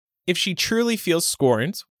if she truly feels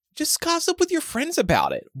scorned, just gossip with your friends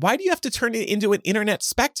about it. Why do you have to turn it into an internet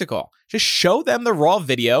spectacle? Just show them the raw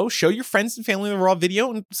video, show your friends and family the raw video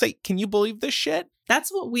and say, can you believe this shit? That's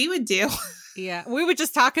what we would do. Yeah, we would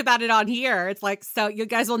just talk about it on here. It's like, so you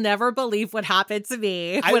guys will never believe what happened to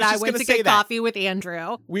me when I went to get coffee with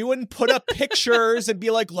Andrew. We wouldn't put up pictures and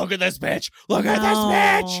be like, look at this bitch. Look at this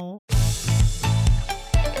bitch.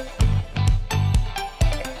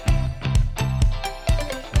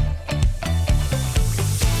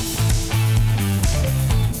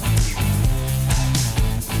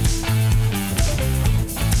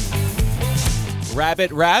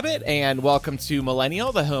 Rabbit, and welcome to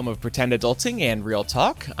Millennial, the home of pretend adulting and real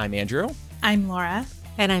talk. I'm Andrew. I'm Laura.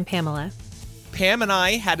 And I'm Pamela. Pam and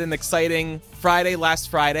I had an exciting Friday last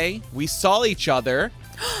Friday. We saw each other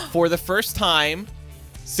for the first time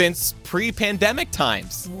since pre-pandemic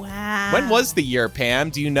times. Wow. When was the year,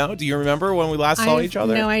 Pam? Do you know? Do you remember when we last saw each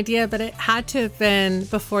other? No idea, but it had to have been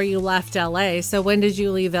before you left LA. So when did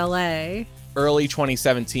you leave LA? Early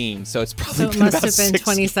 2017, so it's probably so been it must about have been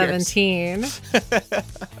 2017.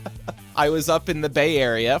 I was up in the Bay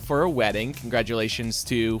Area for a wedding. Congratulations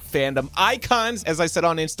to fandom icons. As I said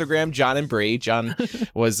on Instagram, John and Bree. John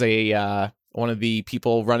was one of the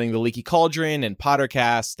people running the Leaky Cauldron and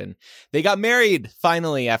Pottercast, and they got married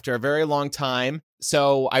finally after a very long time.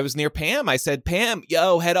 So I was near Pam. I said, Pam,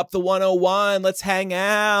 yo, head up the 101. Let's hang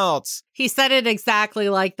out. He said it exactly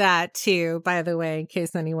like that, too, by the way, in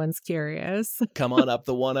case anyone's curious. Come on up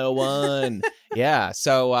the 101. Yeah.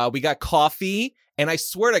 So we got coffee. And I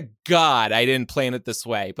swear to God, I didn't plan it this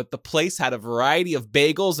way. But the place had a variety of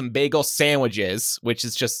bagels and bagel sandwiches, which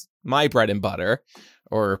is just my bread and butter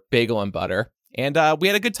or bagel and butter. And we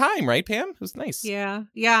had a good time, right, Pam? It was nice. Yeah.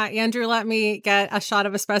 Yeah. Andrew let me get a shot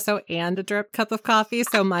of espresso and a drip cup of coffee.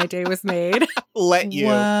 So my day was made. Let you.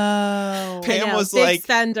 Whoa. Pam was big like,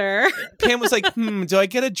 spender. Pam was like, do I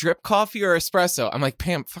get a drip coffee or espresso? I'm like,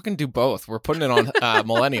 Pam, fucking do both. We're putting it on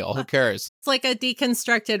Millennial. Who cares? It's like a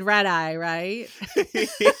deconstructed red eye, right?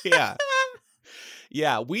 Yeah.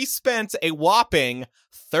 Yeah. We spent a whopping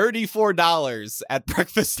 $34 at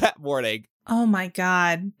breakfast that morning. Oh my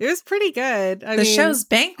God. It was pretty good. The show's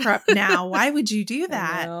bankrupt now. Why would you do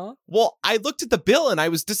that? Well, I looked at the bill and I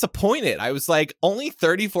was disappointed. I was like, only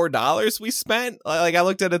 $34 we spent? Like, I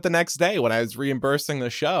looked at it the next day when I was reimbursing the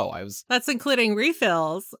show. That's including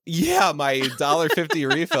refills. Yeah, my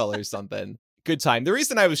 $1.50 refill or something. Good time. The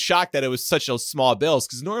reason I was shocked that it was such a small bill is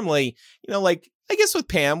because normally, like, I guess with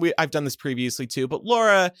Pam, I've done this previously too, but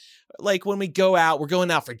Laura, like when we go out, we're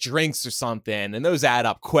going out for drinks or something, and those add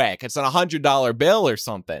up quick. It's a $100 bill or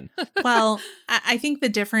something. Well, I think the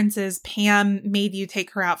difference is Pam made you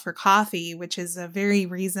take her out for coffee, which is a very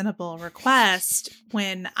reasonable request.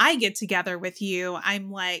 When I get together with you,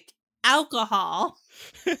 I'm like, alcohol.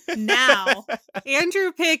 Now.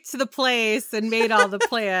 Andrew picked the place and made all the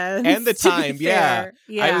plans. And the time, yeah.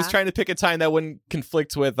 Yeah. I was trying to pick a time that wouldn't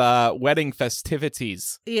conflict with wedding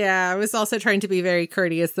festivities. Yeah, I was also trying to be very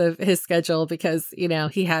courteous of his schedule because,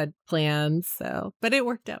 he had plans. But it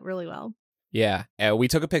worked out really well. Yeah. We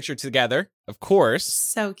took a picture together, of course.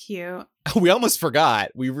 So cute. We almost forgot.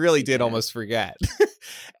 We really did almost forget.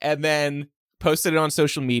 And then posted it on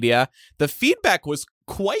social media. The feedback was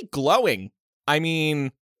quite glowing. I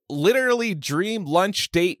mean, literally dream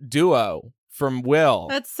lunch date duo from Will.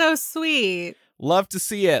 That's so sweet. Love to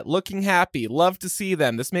see it. Looking happy. Love to see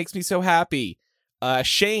them. This makes me so happy.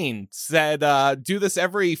 Shane said, do this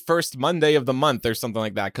every first Monday of the month or something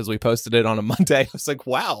like that because we posted it on a Monday. I was like,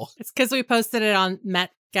 wow. It's because we posted it on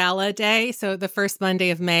Met Gala Day. So the first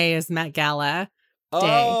Monday of May is Met Gala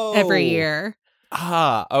Day every year.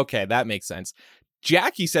 Ah, okay. That makes sense.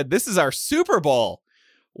 Jackie said, this is our Super Bowl.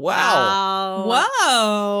 Wow.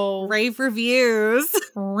 Whoa. Rave reviews.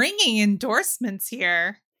 Ringing endorsements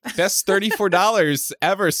here. Best $34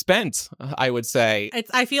 ever spent, I would say.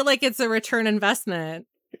 I feel like it's a return investment.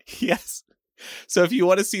 Yes. So if you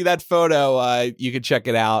want to see that photo, you can check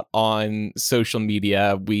it out on social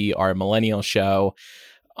media. We are Millennial Show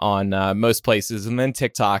on most places, and then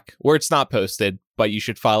TikTok, where it's not posted, but you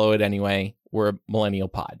should follow it anyway. We're Millennial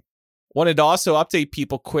Pod. Wanted to also update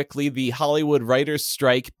people quickly. The Hollywood writers'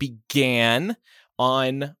 strike began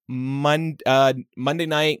on Monday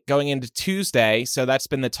night going into Tuesday. So that's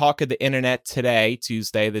been the talk of the internet today,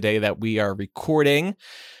 Tuesday, the day that we are recording.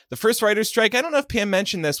 The first writer's strike, I don't know if Pam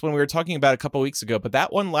mentioned this when we were talking about it a couple of weeks ago, but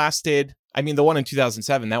that one lasted, the one in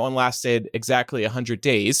 2007, that one lasted exactly 100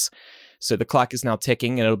 days. So the clock is now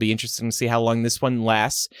ticking, and it'll be interesting to see how long this one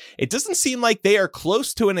lasts. It doesn't seem like they are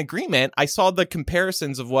close to an agreement. I saw the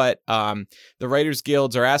comparisons of what the Writers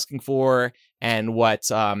Guilds are asking for and what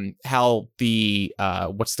how the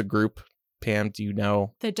what's the group, Pam, do you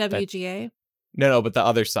know? The WGA? No, but the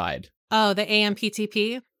other side. Oh, the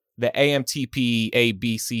AMPTP? The AMTP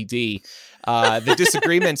ABCD. The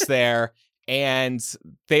disagreements there, and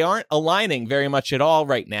they aren't aligning very much at all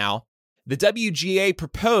right now. The WGA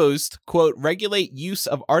proposed, quote, regulate use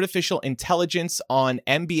of artificial intelligence on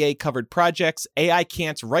MBA-covered projects. AI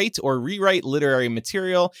can't write or rewrite literary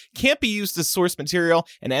material, can't be used as source material,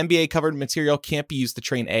 and MBA-covered material can't be used to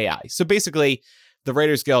train AI. So basically, the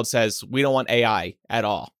Writers Guild says, we don't want AI at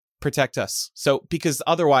all. Protect us. So, because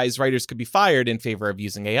otherwise writers could be fired in favor of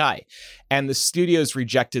using AI. And the studios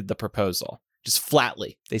rejected the proposal, just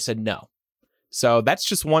flatly. They said no. So that's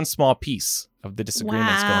just one small piece of the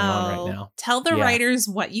disagreements going on right now. Tell the writers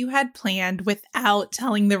what you had planned without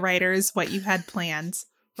telling the writers what you had planned.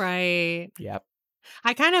 Right. Yep.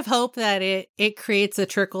 I kind of hope that it creates a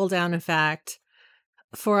trickle-down effect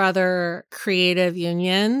for other creative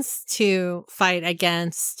unions to fight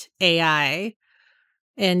against AI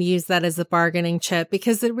and use that as a bargaining chip,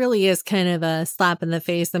 because it really is kind of a slap in the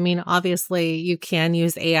face. I mean, obviously, you can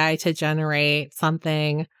use AI to generate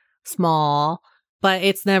something small, but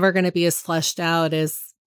it's never going to be as fleshed out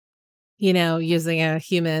as, using a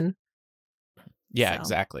human. Yeah,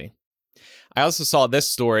 exactly. I also saw this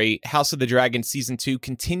story. House of the Dragon Season 2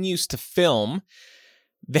 continues to film.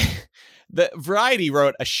 The Variety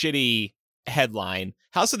wrote a shitty headline.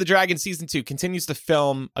 House of the Dragon Season 2 continues to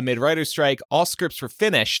film amid writer's strike. All scripts were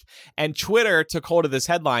finished. And Twitter took hold of this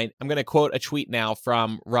headline. I'm going to quote a tweet now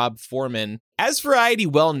from Rob Foreman. As Variety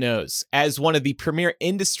well knows, as one of the premier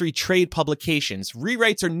industry trade publications,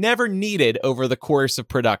 rewrites are never needed over the course of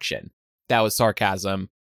production. That was sarcasm.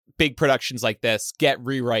 Big productions like this get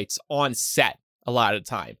rewrites on set a lot of the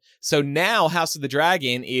time. So now House of the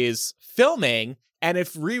Dragon is filming, and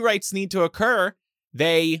if rewrites need to occur,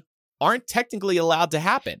 they aren't technically allowed to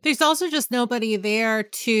happen. There's also just nobody there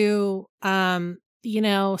to,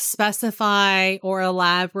 specify or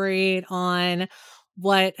elaborate on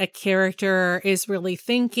what a character is really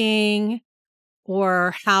thinking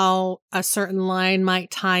or how a certain line might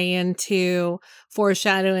tie into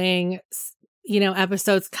foreshadowing,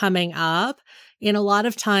 episodes coming up. And a lot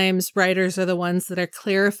of times writers are the ones that are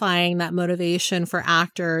clarifying that motivation for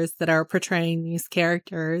actors that are portraying these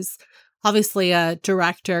characters. Obviously, a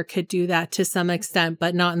director could do that to some extent,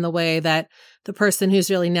 but not in the way that the person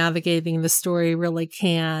who's really navigating the story really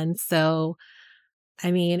can. So,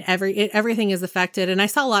 I mean, everything is affected. And I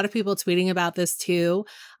saw a lot of people tweeting about this too.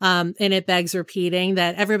 And it begs repeating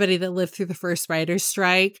that everybody that lived through the first writer's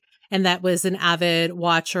strike and that was an avid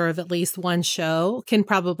watcher of at least one show can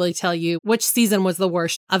probably tell you which season was the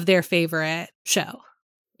worst of their favorite show,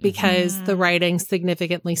 because the writing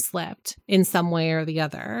significantly slipped in some way or the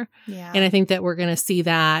other. Yeah. And I think that we're going to see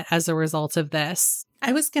that as a result of this.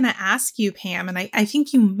 I was going to ask you, Pam, and I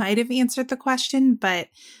think you might have answered the question, but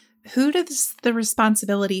who does the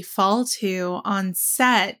responsibility fall to on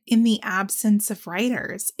set in the absence of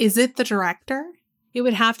writers? Is it the director? It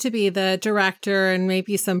would have to be the director and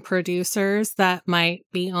maybe some producers that might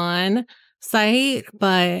be on site,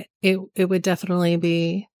 but it would definitely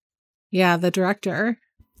be, the director.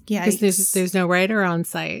 Yeah, because there's no writer on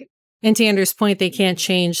site. And to Andrew's point, they can't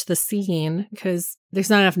change the scene because there's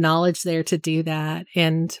not enough knowledge there to do that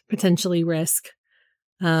and potentially risk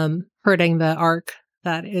hurting the arc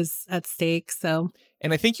that is at stake. So,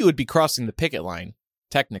 and I think you would be crossing the picket line,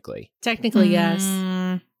 technically. Technically, yes.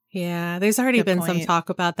 Yeah, there's already been some talk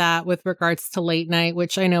about that with regards to late night,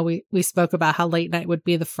 which I know we spoke about how late night would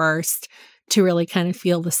be the first to really kind of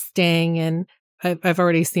feel the sting. And I've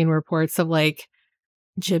already seen reports of like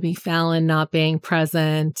Jimmy Fallon not being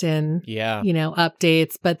present and,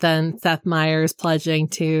 updates, but then Seth Meyers pledging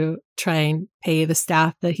to try and pay the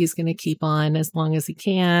staff that he's going to keep on as long as he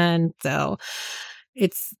can. So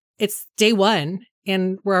it's day one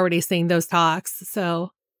and we're already seeing those talks. So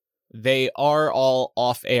they are all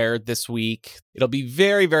off air this week. It'll be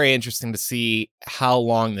very, very interesting to see how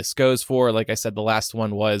long this goes for. Like I said, the last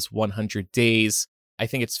one was 100 days. I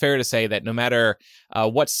think it's fair to say that no matter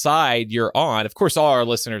what side you're on, of course, all our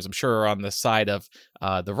listeners, I'm sure, are on the side of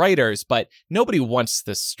the writers, but nobody wants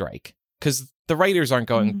this strike because the writers aren't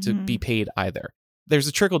going to be paid either. There's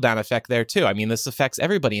a trickle-down effect there, too. I mean, this affects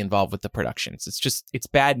everybody involved with the productions. It's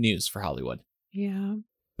bad news for Hollywood. Yeah.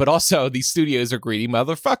 But also, these studios are greedy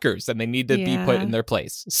motherfuckers, and they need to be put in their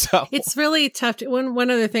place. So it's really tough. One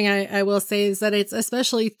other thing I will say is that it's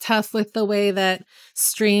especially tough with the way that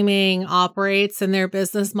streaming operates and their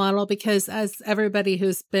business model, because as everybody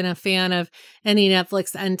who's been a fan of any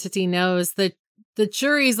Netflix entity knows, the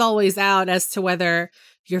jury's always out as to whether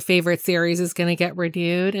your favorite series is going to get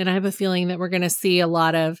renewed. And I have a feeling that we're going to see a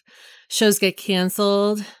lot of shows get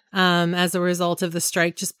canceled as a result of the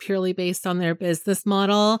strike, just purely based on their business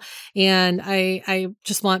model. And I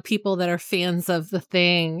just want people that are fans of the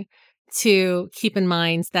thing to keep in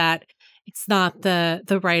mind that it's not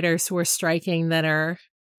the writers who are striking that are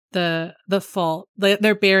the fault.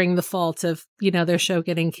 They're bearing the fault of, their show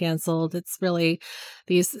getting canceled. It's really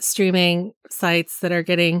these streaming sites that are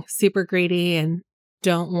getting super greedy and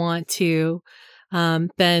don't want to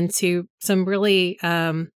bend to some really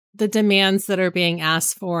the demands that are being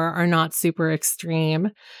asked for are not super extreme.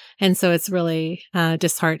 And so it's really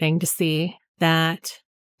disheartening to see that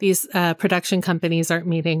these production companies aren't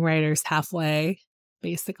meeting writers halfway,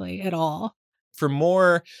 basically, at all. For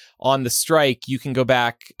more on the strike, you can go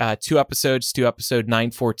back 2 episodes to episode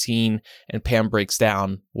 914, and Pam breaks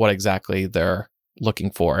down what exactly they're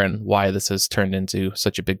looking for and why this has turned into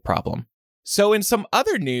such a big problem. So in some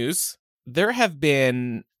other news, there have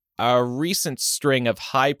been a recent string of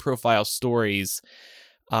high-profile stories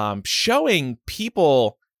showing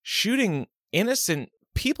people shooting innocent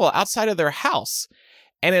people outside of their house.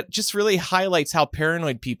 And it just really highlights how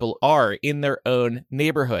paranoid people are in their own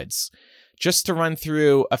neighborhoods. Just to run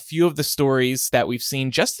through a few of the stories that we've seen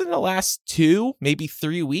just in the last 2, maybe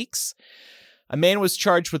 3 weeks. A man was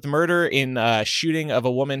charged with murder in a shooting of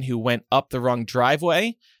a woman who went up the wrong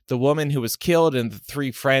driveway. The woman who was killed and the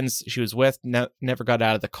 3 friends she was with never got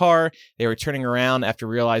out of the car. They were turning around after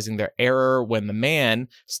realizing their error when the man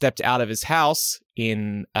stepped out of his house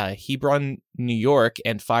in Hebron, New York,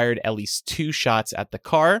 and fired at least 2 shots at the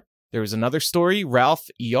car. There was another story, Ralph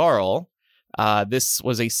Yarl. This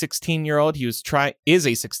was a 16-year-old. Is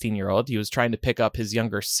a 16-year-old. He was trying to pick up his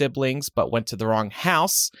younger siblings, but went to the wrong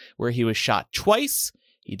house where he was shot twice.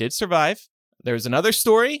 He did survive. There's another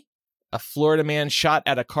story. A Florida man shot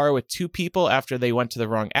at a car with 2 people after they went to the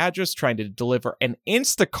wrong address, trying to deliver an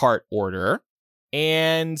Instacart order.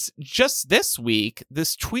 And just this week,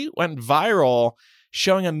 this tweet went viral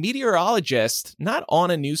showing a meteorologist, not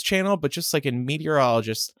on a news channel, but just like a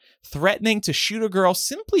meteorologist, threatening to shoot a girl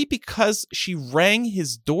simply because she rang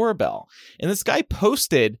his doorbell. And this guy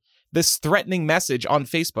posted this threatening message on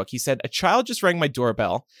Facebook. He said, "A child just rang my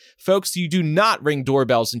doorbell. Folks, you do not ring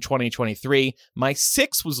doorbells in 2023. My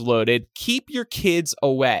 6 was loaded. Keep your kids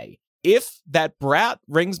away. If that brat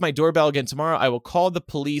rings my doorbell again tomorrow, I will call the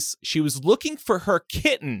police. She was looking for her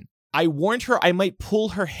kitten. I warned her I might pull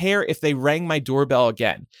her hair if they rang my doorbell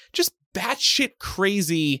again." Just batshit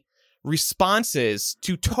crazy responses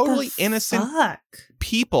to totally innocent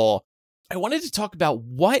people. I wanted to talk about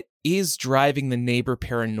what is driving the neighbor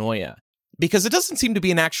paranoia, because it doesn't seem to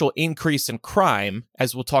be an actual increase in crime,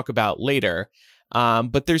 as we'll talk about later.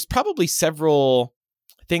 But there's probably several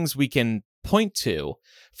things we can point to.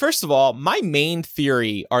 First of all, my main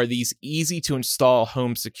theory are these easy to install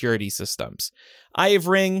home security systems. I have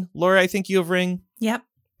Ring. Laura, I think you have Ring. Yep.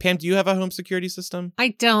 Pam, do you have a home security system?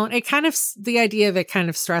 I don't. The idea of it kind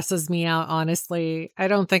of stresses me out, honestly. I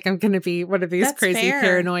don't think I'm going to be one of these crazy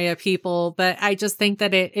paranoia people, but I just think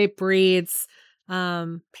that it breeds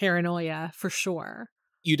paranoia for sure.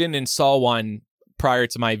 You didn't install one prior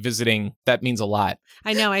to my visiting. That means a lot.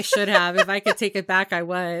 I know I should have. If I could take it back, I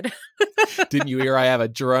would. Didn't you hear I have a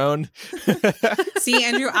drone? See,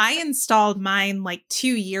 Andrew, I installed mine like 2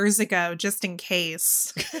 years ago just in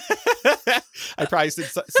case. I probably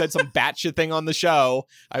said some batshit thing on the show.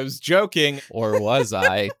 I was joking, or was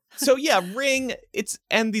I? So yeah, Ring,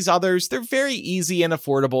 and these others, they're very easy and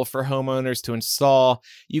affordable for homeowners to install.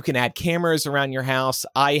 You can add cameras around your house.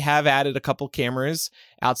 I have added a couple cameras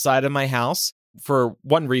outside of my house for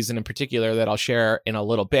one reason in particular that I'll share in a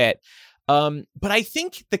little bit. But I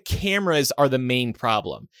think the cameras are the main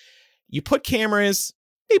problem. You put cameras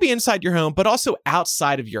maybe inside your home, but also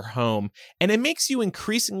outside of your home. And it makes you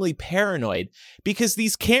increasingly paranoid because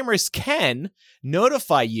these cameras can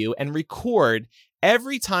notify you and record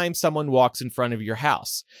every time someone walks in front of your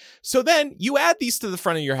house. So then you add these to the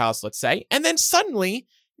front of your house, let's say, and then suddenly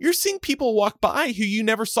you're seeing people walk by who you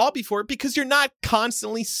never saw before because you're not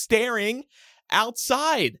constantly staring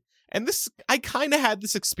outside. And I kind of had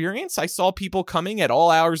this experience. I saw people coming at all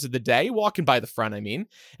hours of the day, walking by the front, and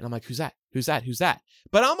I'm like, who's that? Who's that? Who's that?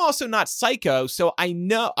 But I'm also not psycho, so I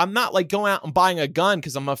know I'm not like going out and buying a gun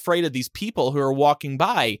because I'm afraid of these people who are walking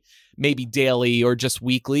by maybe daily or just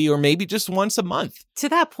weekly or maybe just once a month. To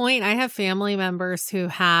that point, I have family members who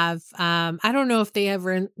have, I don't know if they have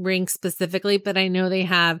Ring specifically, but I know they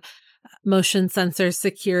have motion sensor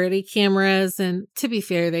security cameras. And to be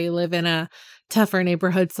fair, they live in a tougher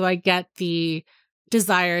neighborhood, so I get the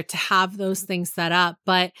desire to have those things set up.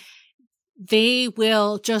 But they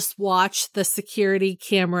will just watch the security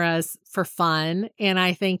cameras for fun. And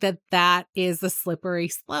I think that that is a slippery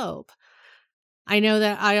slope. I know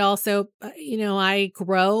that I also, I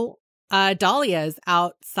grow dahlias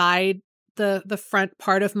outside the front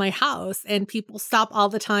part of my house, and people stop all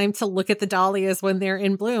the time to look at the dahlias when they're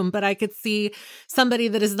in bloom. But I could see somebody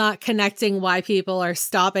that is not connecting why people are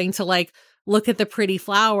stopping to like look at the pretty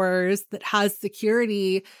flowers that has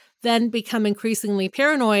security, then become increasingly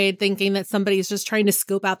paranoid, thinking that somebody's just trying to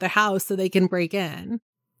scope out their house so they can break in.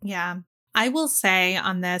 Yeah. I will say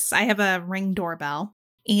on this, I have a Ring doorbell.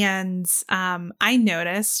 And I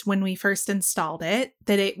noticed when we first installed it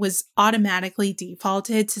that it was automatically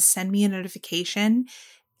defaulted to send me a notification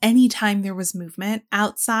anytime there was movement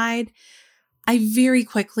outside. I very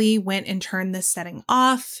quickly went and turned this setting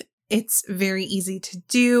off. It's very easy to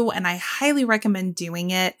do, and I highly recommend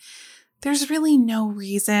doing it. There's really no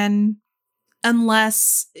reason,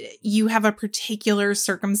 unless you have a particular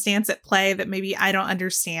circumstance at play that maybe I don't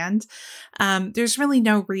understand. There's really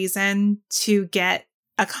no reason to get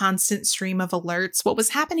a constant stream of alerts. What was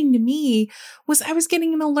happening to me was I was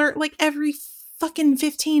getting an alert like every fucking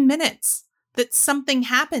 15 minutes that something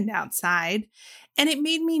happened outside. And it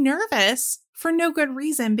made me nervous for no good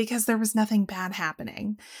reason because there was nothing bad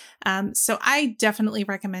happening. So I definitely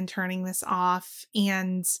recommend turning this off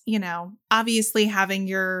and, obviously having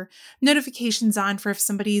your notifications on for if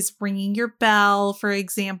somebody's ringing your bell, for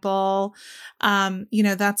example.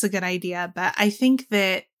 That's a good idea. But I think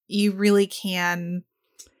that you really can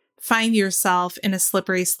find yourself in a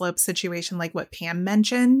slippery slope situation like what Pam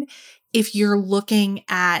mentioned if you're looking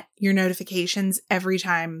at your notifications every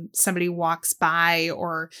time somebody walks by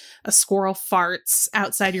or a squirrel farts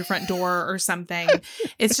outside your front door or something.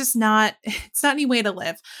 It's not any way to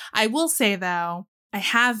live. I will say, though, I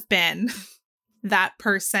have been that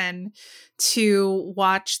person to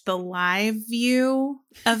watch the live view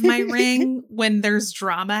of my Ring when there's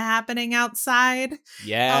drama happening outside.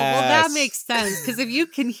 Yes. Oh, well, that makes sense, because if you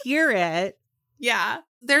can hear it. Yeah.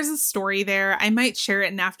 There's a story there. I might share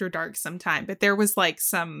it in After Dark sometime, but there was like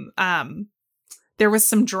some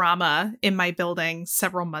drama in my building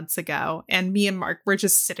several months ago, and me and Mark were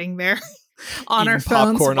just sitting there on our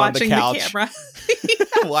phones watching the camera.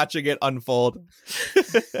 Watching it unfold.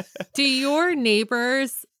 Do your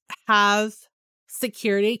neighbors have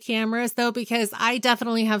security cameras, though? Because I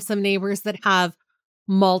definitely have some neighbors that have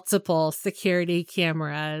multiple security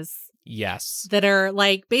cameras. Yes. That are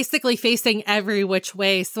like basically facing every which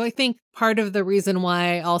way. So I think part of the reason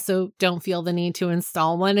why I also don't feel the need to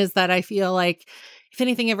install one is that I feel like if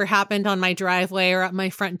anything ever happened on my driveway or at my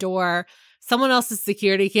front door, someone else's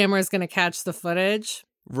security camera is going to catch the footage.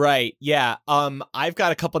 Right. Yeah. I've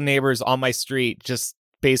got a couple neighbors on my street just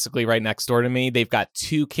basically right next door to me. They've got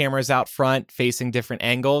 2 cameras out front facing different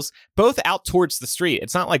angles, both out towards the street.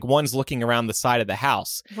 It's not like one's looking around the side of the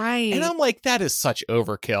house. Right. And I'm like, that is such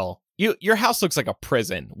overkill. Your house looks like a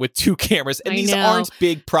prison with 2 cameras, and these aren't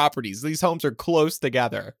big properties. These homes are close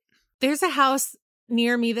together. There's a house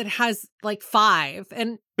near me that has like 5,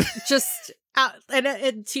 and just out,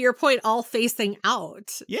 and to your point, all facing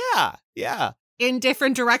out. Yeah, yeah. In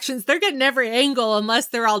different directions. They're getting every angle unless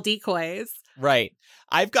they're all decoys. Right.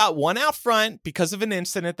 I've got one out front because of an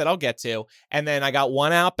incident that I'll get to, and then I got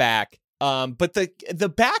one out back. But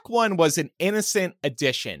the back one was an innocent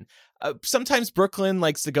addition. Sometimes Brooklyn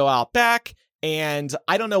likes to go out back, and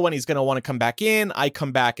I don't know when he's going to want to come back in. I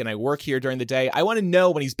come back and I work here during the day. I want to know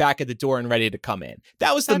when he's back at the door and ready to come in.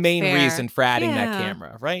 That was the main reason for adding that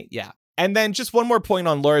camera, right? Yeah. And then just one more point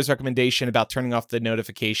on Laura's recommendation about turning off the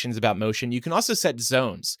notifications about motion. You can also set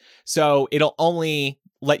zones. So it'll only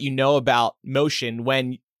let you know about motion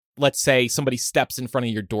when, let's say, somebody steps in front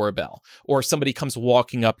of your doorbell or somebody comes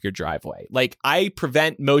walking up your driveway. Like, I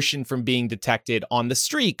prevent motion from being detected on the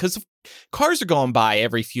street because cars are going by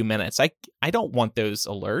every few minutes. I don't want those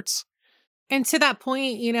alerts. And to that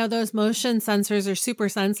point, those motion sensors are super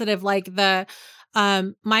sensitive. Like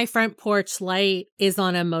my front porch light is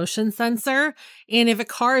on a motion sensor. And if a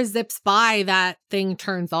car zips by, that thing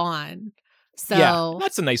turns on. So yeah,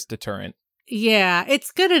 that's a nice deterrent. Yeah,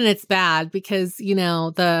 it's good and it's bad because,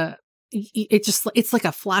 it's like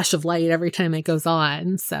a flash of light every time it goes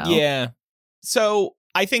on. So yeah. So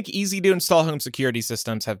I think easy to install home security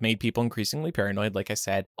systems have made people increasingly paranoid, like I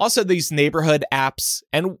said. Also, these neighborhood apps,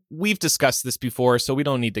 and we've discussed this before, so we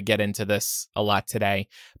don't need to get into this a lot today.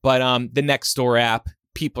 But the Nextdoor app,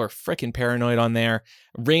 people are freaking paranoid on there.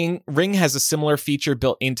 Ring has a similar feature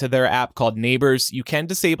built into their app called Neighbors. You can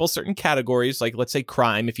disable certain categories, like let's say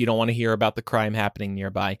crime, if you don't want to hear about the crime happening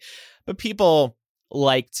nearby. But people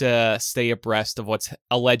like to stay abreast of what's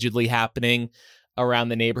allegedly happening. around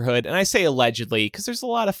the neighborhood. And I say allegedly because there's a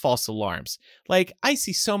lot of false alarms. Like, I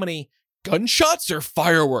see so many gunshots or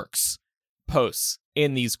fireworks posts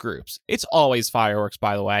in these groups. It's always fireworks,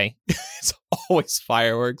 by the way. It's always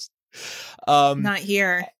fireworks. Not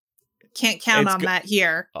here. Can't count on that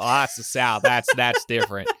here. Oh, that's the South. That's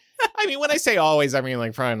different. I mean, when I say always, I mean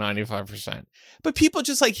like probably 95%. But people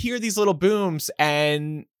just like hear these little booms,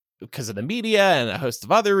 and because of the media and a host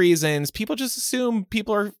of other reasons, people just assume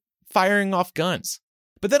people are firing off guns.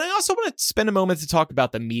 But then I also want to spend a moment to talk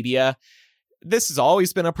about the media. This has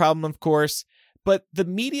always been a problem, of course, but the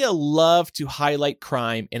media love to highlight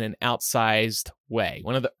crime in an outsized way.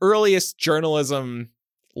 One of the earliest journalism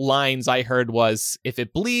lines I heard was, if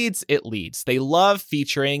it bleeds, it leads. They love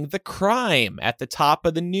featuring the crime at the top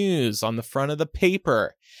of the news on the front of the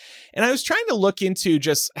paper. And I was trying to look into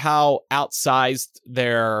just how outsized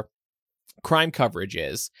their crime coverage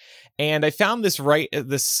is. And I found this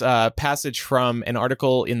passage from an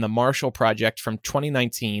article in the Marshall Project from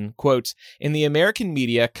 2019. Quote, in the American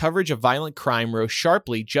media, coverage of violent crime rose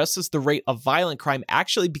sharply just as the rate of violent crime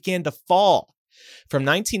actually began to fall. From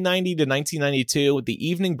 1990 to 1992, the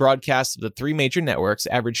evening broadcasts of the three major networks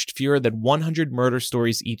averaged fewer than 100 murder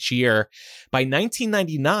stories each year. By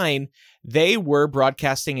 1999, they were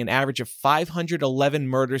broadcasting an average of 511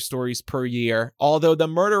 murder stories per year, although the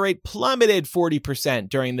murder rate plummeted 40%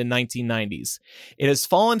 during the 1990s. It has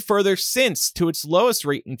fallen further since to its lowest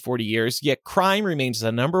rate in 40 years, yet crime remains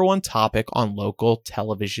the number one topic on local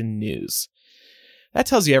television news. That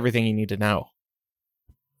tells you everything you need to know.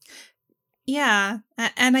 Yeah,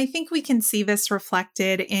 and I think we can see this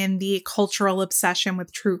reflected in the cultural obsession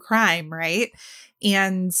with true crime, right?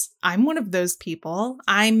 And I'm one of those people.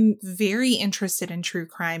 I'm very interested in true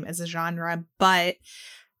crime as a genre, but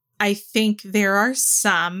I think there are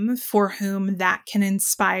some for whom that can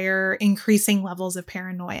inspire increasing levels of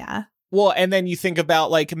paranoia. Well, and then you think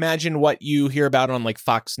about, like, imagine what you hear about on, like,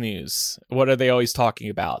 Fox News. What are they always talking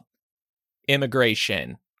about?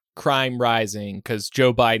 Immigration. Crime rising because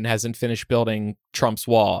Joe Biden hasn't finished building Trump's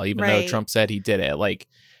wall, even though Trump said he did it. Like,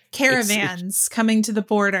 caravans coming to the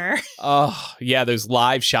border. Oh, yeah, there's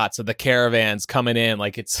live shots of the caravans coming in.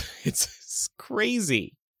 Like, it's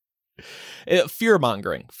crazy.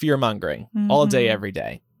 Fear-mongering all day, every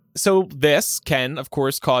day. So this can, of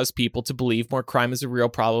course, cause people to believe more crime is a real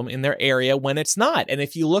problem in their area when it's not. And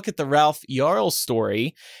if you look at the Ralph Yarl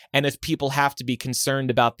story, and if people have to be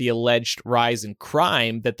concerned about the alleged rise in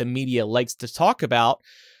crime that the media likes to talk about,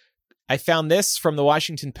 I found this from the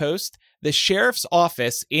Washington Post. The sheriff's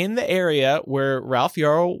office in the area where Ralph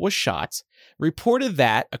Yarl was shot reported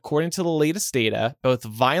that, according to the latest data, both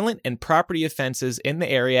violent and property offenses in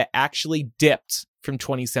the area actually dipped from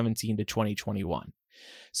 2017 to 2021.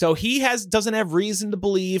 So he doesn't have reason to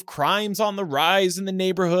believe crime's on the rise in the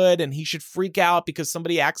neighborhood and he should freak out because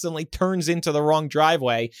somebody accidentally turns into the wrong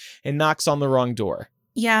driveway and knocks on the wrong door.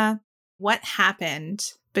 Yeah. What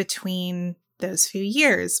happened between those few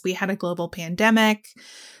years? We had a global pandemic.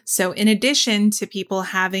 So in addition to people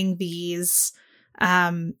having these,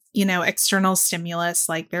 external stimulus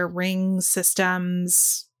like their Ring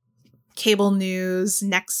systems, cable news,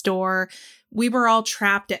 Nextdoor, we were all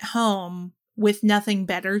trapped at home with nothing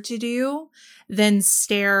better to do than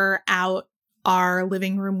stare out our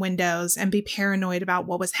living room windows and be paranoid about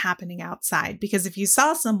what was happening outside. Because if you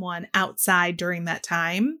saw someone outside during that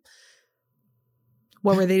time,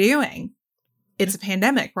 what were they doing? It's a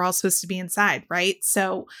pandemic. We're all supposed to be inside, right?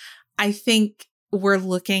 So I think we're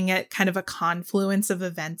looking at kind of a confluence of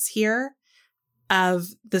events here of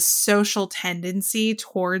the social tendency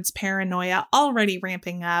towards paranoia already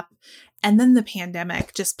ramping up. And then the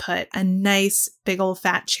pandemic just put a nice big old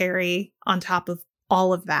fat cherry on top of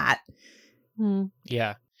all of that.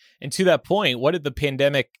 Yeah. And to that point, what did the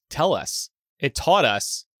pandemic tell us? It taught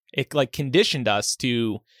us, it conditioned us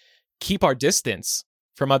to keep our distance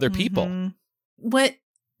from other people. What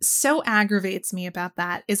so aggravates me about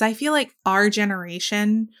that is I feel like our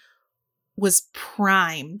generation was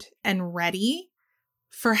primed and ready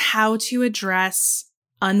for how to address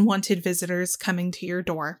unwanted visitors coming to your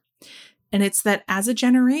door. And it's that as a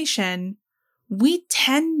generation, we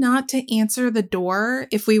tend not to answer the door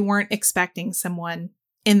if we weren't expecting someone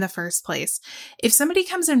in the first place. If somebody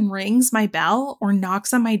comes and rings my bell or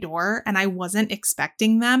knocks on my door and I wasn't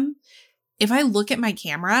expecting them, if I look at my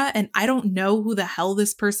camera and I don't know who the hell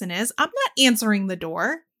this person is, I'm not answering the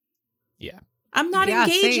door. Yeah. I'm not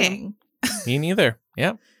engaging. Me neither.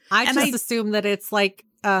 Yeah. I assume that it's like,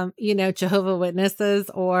 Jehovah's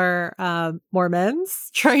Witnesses or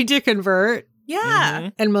Mormons trying to convert.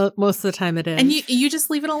 Yeah. And most of the time it is. And you just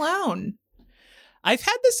leave it alone. I've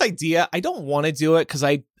had this idea. I don't want to do it because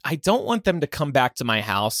I I don't want them to come back to my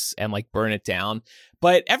house and like burn it down.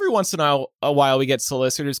 But every once in a while, we get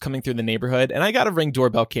solicitors coming through the neighborhood, and I got a Ring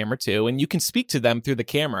doorbell camera too, and you can speak to them through the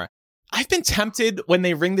camera. I've been tempted when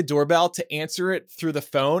they ring the doorbell to answer it through the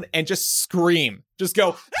phone and just scream, just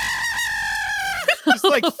go, just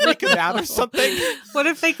like freak them out or something. What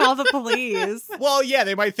if they call the police? Well, yeah,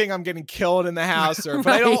 they might think I'm getting killed in the house,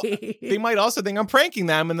 but they might also think I'm pranking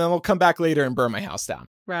them, and then they'll come back later and burn my house down.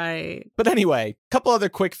 Right. But anyway, a couple other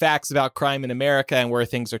quick facts about crime in America and where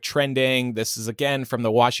things are trending. This is again from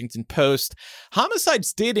the Washington Post.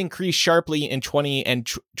 Homicides did increase sharply in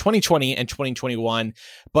 2020 and 2021,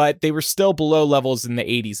 but they were still below levels in the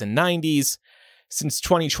 80s and 90s. Since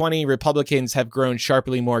 2020, Republicans have grown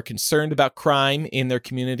sharply more concerned about crime in their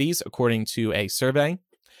communities, according to a survey.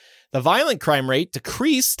 The violent crime rate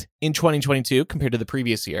decreased in 2022 compared to the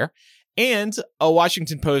previous year. And a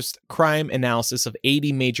Washington Post crime analysis of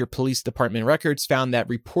 80 major police department records found that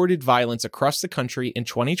reported violence across the country in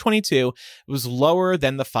 2022 was lower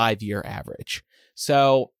than the 5-year average.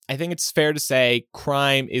 So I think it's fair to say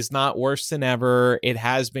crime is not worse than ever. It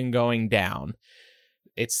has been going down.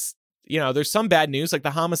 It's, there's some bad news like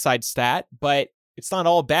the homicide stat, but it's not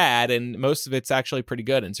all bad. And most of it's actually pretty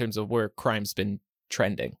good in terms of where crime's been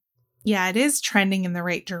trending. Yeah, it is trending in the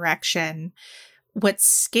right direction. What's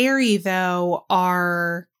scary, though,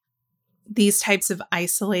 are these types of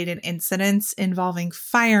isolated incidents involving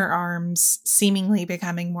firearms seemingly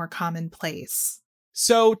becoming more commonplace.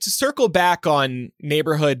 So to circle back on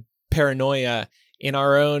neighborhood paranoia in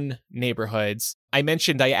our own neighborhoods, I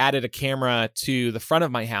mentioned I added a camera to the front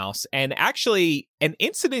of my house. And actually, an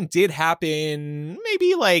incident did happen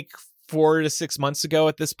maybe like 4 to 6 months ago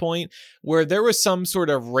at this point, where there was some sort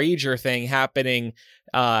of rager thing happening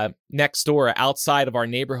next door outside of our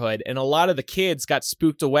neighborhood. And a lot of the kids got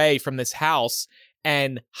spooked away from this house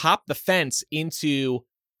and hopped the fence into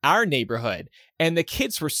our neighborhood. And the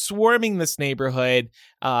kids were swarming this neighborhood.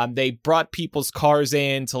 They brought people's cars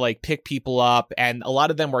in to like pick people up. And a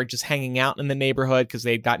lot of them were just hanging out in the neighborhood because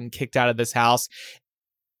they'd gotten kicked out of this house.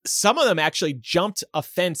 Some of them actually jumped a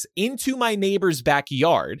fence into my neighbor's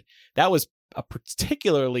backyard. That was a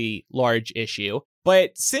particularly large issue.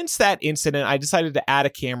 But since that incident, I decided to add a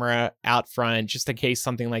camera out front just in case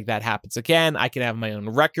something like that happens again. I can have my own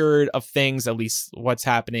record of things, at least what's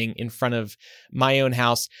happening in front of my own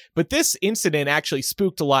house. But this incident actually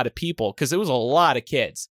spooked a lot of people because it was a lot of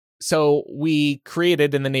kids. So we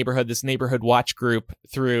created in the neighborhood this neighborhood watch group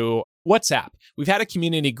through WhatsApp. We've had a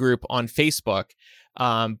community group on Facebook,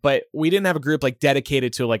 but we didn't have a group like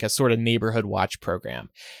dedicated to like a sort of neighborhood watch program.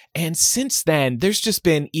 And since then, there's just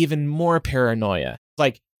been even more paranoia,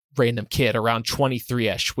 like random kid around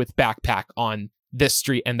 23-ish with backpack on this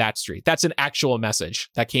street and that street. That's an actual message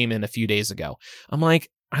that came in a few days ago. I'm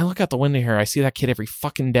like, I look out the window here. I see that kid every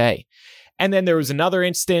fucking day. And then there was another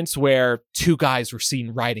instance where 2 guys were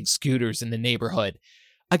seen riding scooters in the neighborhood.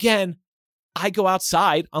 Again, I go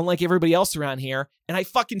outside, unlike everybody else around here, and I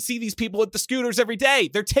fucking see these people with the scooters every day.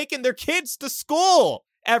 They're taking their kids to school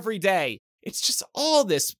every day. It's just all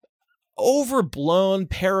this overblown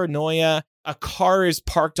paranoia. A car is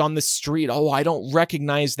parked on the street. Oh, I don't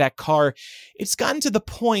recognize that car. It's gotten to the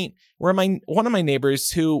point where one of my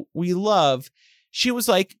neighbors who we love, she was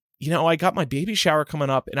like, I got my baby shower coming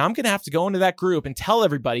up, and I'm going to have to go into that group and tell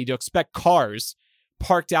everybody to expect cars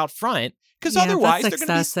parked out front. Because otherwise, they're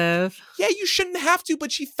going to be... Yeah, you shouldn't have to,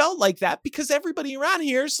 but she felt like that because everybody around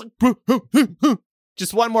here is like...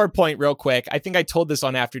 Just one more point real quick. I think I told this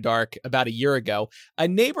on After Dark about a year ago. A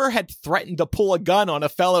neighbor had threatened to pull a gun on a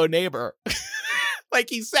fellow neighbor. Like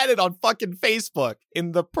he said it on fucking Facebook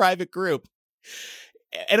in the private group.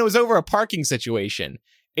 And it was over a parking situation.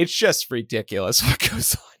 It's just ridiculous what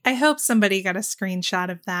goes on. I hope somebody got a screenshot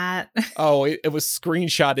of that. Oh, it was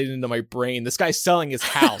screenshotted into my brain. This guy's selling his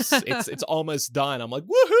house. It's almost done. I'm like,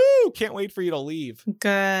 woohoo! Can't wait for you to leave.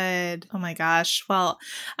 Good. Oh my gosh. Well,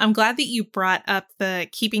 I'm glad that you brought up the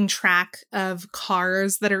keeping track of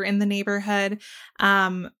cars that are in the neighborhood.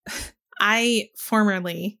 I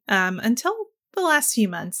formerly, until the last few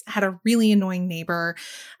months, had a really annoying neighbor.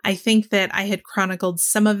 I think that I had chronicled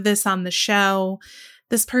some of this on the show.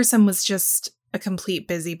 This person was just a complete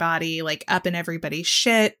busybody, like up in everybody's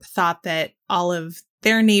shit, thought that all of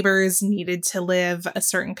their neighbors needed to live a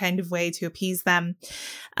certain kind of way to appease them.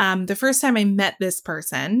 The first time I met this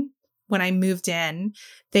person, when I moved in,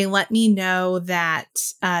 they let me know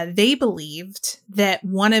that they believed that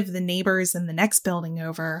one of the neighbors in the next building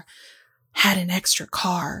over had an extra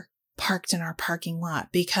car parked in our parking lot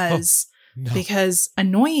because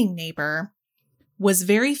annoying neighbor was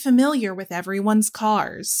very familiar with everyone's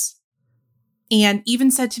cars. and even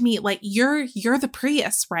said to me, like, you're the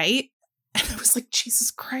Prius, right? And I was like, Jesus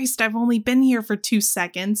Christ, I've only been here for 2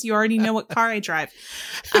 seconds. You already know what car I drive.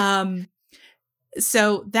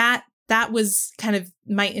 So that was kind of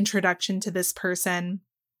my introduction to this person.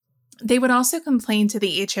 They would also complain to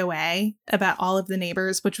the HOA about all of the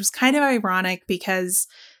neighbors, which was kind of ironic because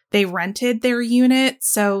they rented their unit.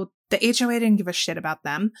 So the HOA didn't give a shit about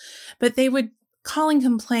them, but they would call and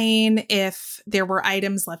complain if there were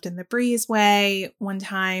items left in the breezeway. One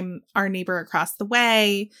time, our neighbor across the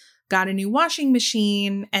way got a new washing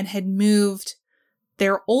machine and had moved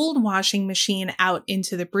their old washing machine out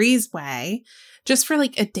into the breezeway just for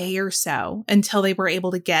like a day or so until they were able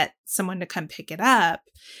to get someone to come pick it up.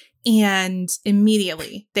 And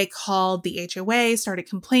immediately they called the HOA, started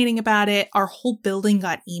complaining about it. Our whole building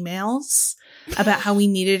got emails about how we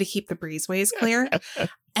needed to keep the breezeways clear.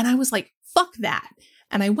 And I was like, fuck that.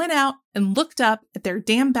 And I went out and looked up at their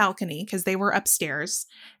damn balcony because they were upstairs.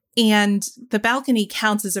 And the balcony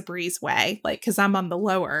counts as a breezeway, like, because I'm on the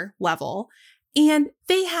lower level. And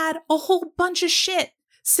they had a whole bunch of shit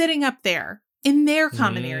sitting up there in their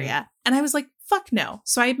common area. And I was like, fuck no.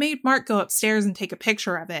 So I made Mark go upstairs and take a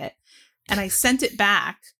picture of it. And I sent it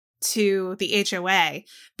back to the HOA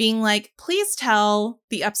being like, please tell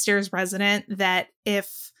the upstairs resident that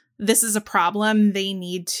if this is a problem, they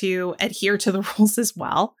need to adhere to the rules as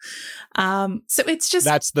well. So it's just...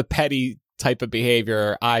 That's the petty type of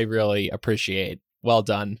behavior I really appreciate. Well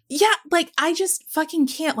done. Yeah, like, I just fucking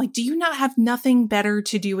can't. Like, do you not have nothing better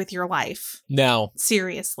to do with your life? No.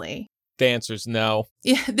 Seriously. The answer's no.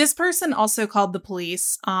 Yeah, this person also called the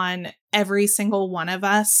police on every single one of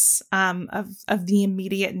us, of the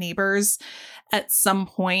immediate neighbors at some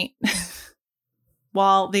point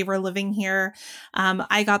while they were living here.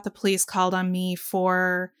 I got the police called on me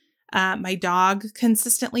for my dog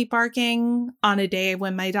consistently barking on a day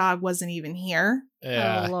when my dog wasn't even here.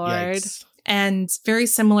 Yeah, oh, Lord. Yikes. And very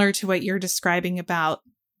similar to what you're describing about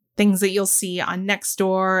things that you'll see on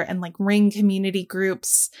Nextdoor and like Ring community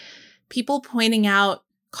groups, people pointing out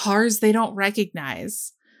cars they don't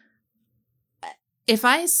recognize. If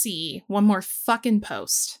I see one more fucking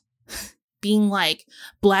post being like,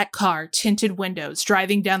 black car, tinted windows,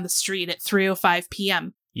 driving down the street at 3:05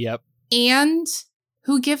 p.m. Yep. And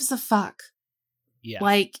who gives a fuck? Yeah.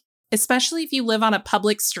 Like, especially if you live on a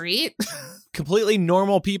public street. Completely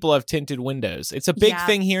normal people have tinted windows. It's a big Yeah.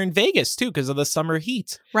 thing here in Vegas, too, because of the summer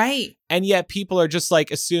heat. Right. And yet people are just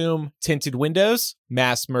like, assume tinted windows,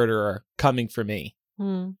 mass murderer coming for me.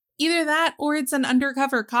 Either that or it's an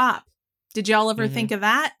undercover cop. Did y'all ever think of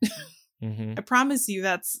that? Mm-hmm. I promise you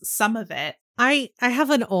that's some of it. I have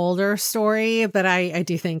an older story, but I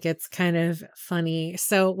do think it's kind of funny.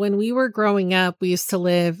 So when we were growing up, we used to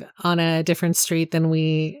live on a different street than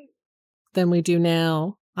we do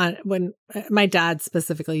now. When my dad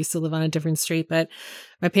specifically used to live on a different street, but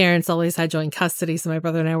my parents always had joint custody, so my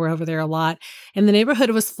brother and I were over there a lot. And the neighborhood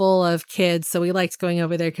was full of kids, so we liked going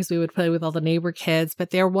over there because we would play with all the neighbor kids. But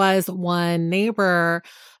there was one neighbor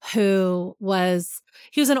who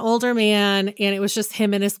he was an older man, and it was just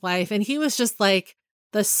him and his wife, and he was just like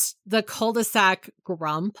the cul-de-sac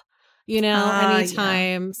grump. You know,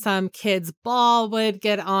 anytime some kid's ball would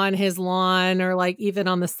get on his lawn or like even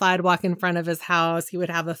on the sidewalk in front of his house, he would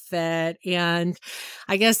have a fit. And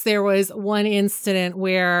I guess there was one incident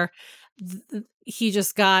where he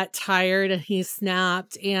just got tired and he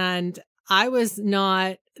snapped, and I was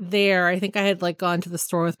not there. I think I had like gone to the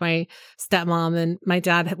store with my stepmom, and my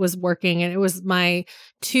dad was working, and it was my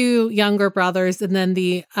 2 younger brothers and then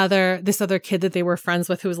this other kid that they were friends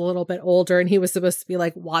with who was a little bit older, and he was supposed to be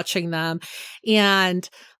like watching them. And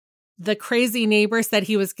the crazy neighbor said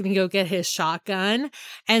he was going to go get his shotgun.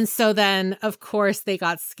 And so then, of course, they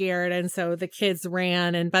got scared. And so the kids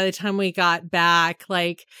ran. And by the time we got back,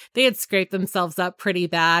 like they had scraped themselves up pretty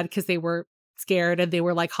bad because they were scared and they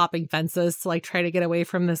were like hopping fences to like try to get away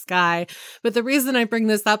from this guy. But the reason I bring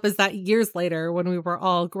this up is that years later, when we were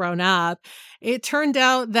all grown up, it turned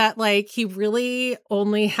out that like he really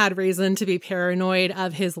only had reason to be paranoid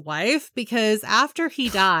of his wife, because after he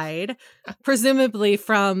died, presumably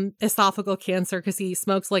from esophageal cancer because he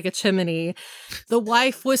smokes like a chimney, the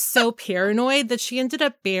wife was so paranoid that she ended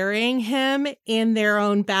up burying him in their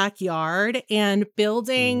own backyard and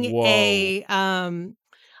building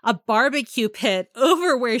a barbecue pit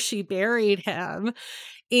over where she buried him.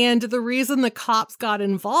 And the reason the cops got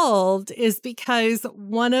involved is because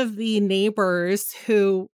one of the neighbors,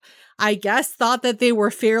 who I guess thought that they were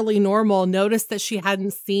fairly normal, noticed that she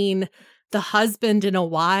hadn't seen the husband in a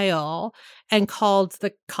while and called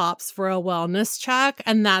the cops for a wellness check.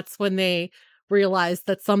 And that's when they realized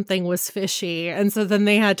that something was fishy. And so then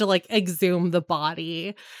they had to like exhume the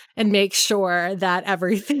body and make sure that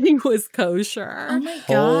everything was kosher. Oh my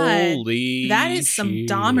God. Holy That is some shit.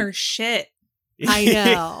 Dahmer shit. I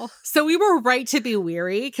know. So we were right to be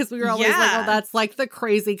weary because we were always like, Yeah. oh, that's like the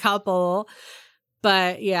crazy couple.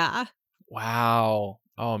 But yeah. Wow.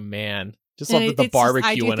 Oh, man. Just And love that the it's just- I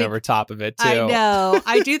barbecue do went think- over top of it, too. I know.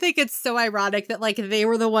 I do think it's so ironic that like they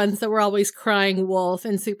were the ones that were always crying wolf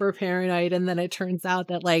and super paranoid. And then it turns out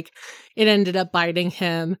that like it ended up biting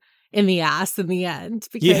him in the ass in the end.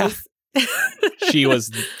 Because She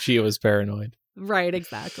was paranoid. Right,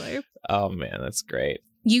 exactly. Oh, man. That's great.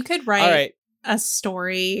 You could All write right. a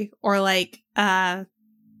story or like a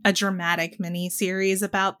dramatic mini series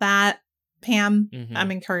about that, Pam. Mhm. I'm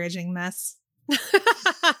encouraging this.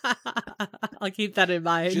 I'll keep that in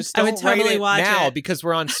mind. Just I don't would totally write it watch now it. because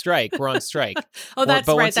we're on strike. We're on strike. Oh, that's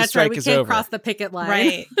but right. once the That's right. strike We is can't over. cross the picket line.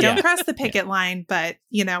 Right. Don't Yeah. cross the picket line, but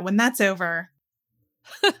when that's over,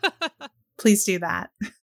 please do that.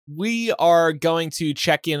 We are going to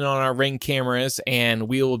check in on our Ring cameras, and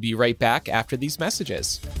we will be right back after these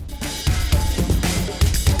messages.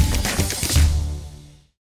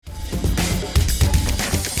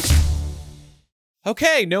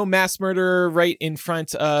 Okay, no mass murder right in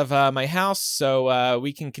front of my house, so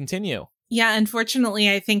we can continue. Yeah, unfortunately,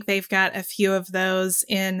 I think they've got a few of those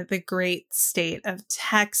in the great state of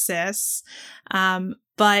Texas.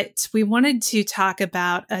 But we wanted to talk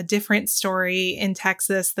about a different story in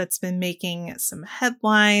Texas that's been making some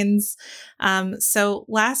headlines. So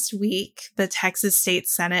last week, the Texas State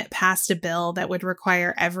Senate passed a bill that would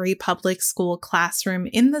require every public school classroom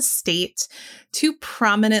in the state to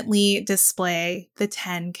prominently display the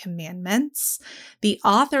 10 Commandments. The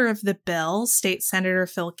author of the bill, State Senator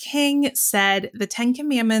Phil King, said the 10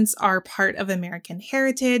 Commandments are part of American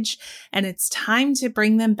heritage, and it's time to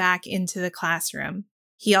bring them back into the classroom.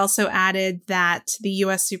 He also added that the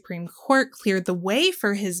U.S. Supreme Court cleared the way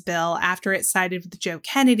for his bill after it sided with Joe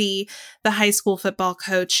Kennedy, the high school football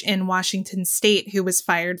coach in Washington State who was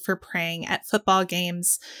fired for praying at football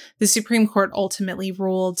games. The Supreme Court ultimately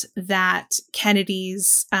ruled that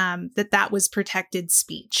Kennedy's, that was protected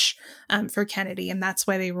speech for Kennedy, and that's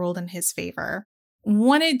why they ruled in his favor.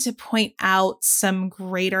 Wanted to point out some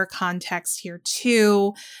greater context here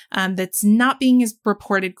too, that's not being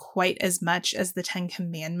reported quite as much as the 10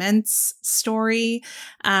 Commandments story.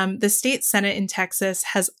 The state Senate in Texas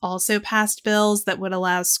has also passed bills that would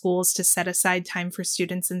allow schools to set aside time for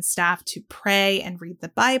students and staff to pray and read the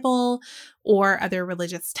Bible or other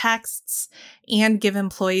religious texts, and give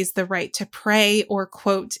employees the right to pray or,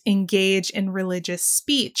 quote, engage in religious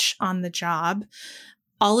speech on the job.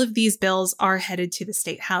 All of these bills are headed to the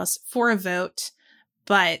State House for a vote,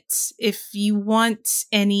 but if you want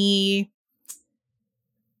any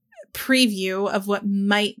preview of what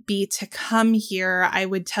might be to come here, I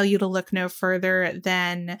would tell you to look no further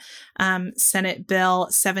than Senate Bill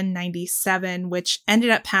 797, which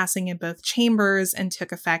ended up passing in both chambers and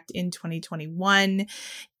took effect in 2021.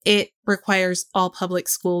 It requires all public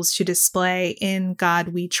schools to display "In God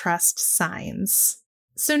We Trust" signs.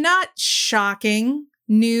 So not shocking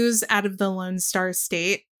news out of the Lone Star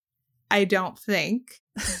State, I don't think.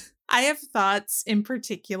 I have thoughts in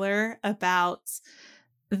particular about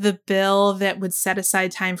the bill that would set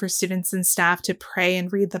aside time for students and staff to pray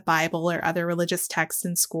and read the Bible or other religious texts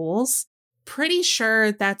in schools. Pretty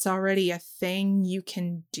sure that's already a thing you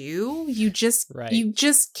can do. You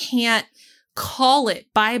just can't call it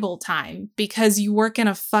Bible time because you work in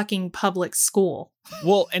a fucking public school.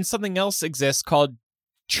 Well, and something else exists called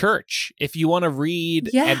church. If you want to read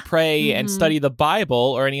and pray and study the Bible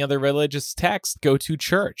or any other religious text, go to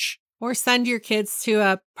church. Or send your kids to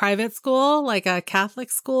a private school, like a Catholic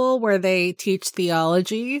school, where they teach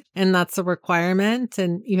theology, and that's a requirement,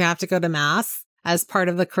 and you have to go to Mass as part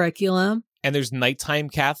of the curriculum. And there's nighttime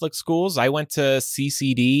Catholic schools. I went to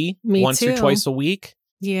CCD Me once too. or twice a week.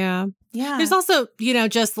 Yeah. Yeah. There's also,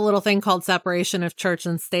 just a little thing called separation of church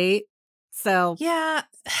and state. So yeah,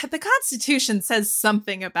 the Constitution says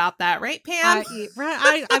something about that, right, Pam?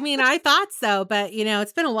 I mean, I thought so, but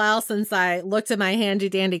it's been a while since I looked at my handy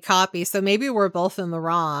dandy copy, so maybe we're both in the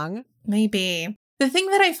wrong. Maybe. The thing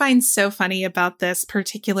that I find so funny about this,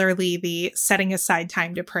 particularly the setting aside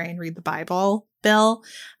time to pray and read the Bible bill,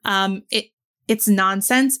 it's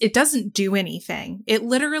nonsense. It doesn't do anything. It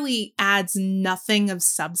literally adds nothing of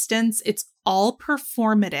substance. It's all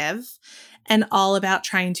performative and all about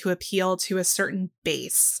trying to appeal to a certain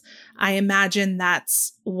base. I imagine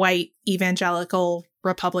that's white evangelical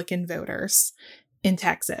Republican voters in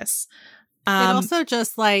Texas. It also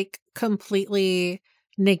just completely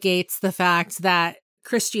negates the fact that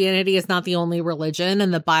Christianity is not the only religion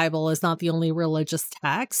and the Bible is not the only religious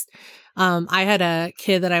text. I had a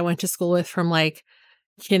kid that I went to school with from like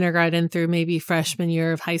kindergarten through maybe freshman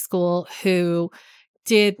year of high school who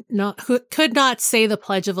could not say the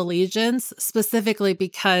Pledge of Allegiance specifically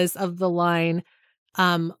because of the line,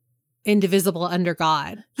 indivisible under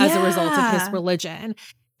God as a result of his religion.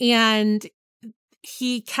 And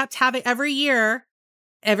he kept having every year,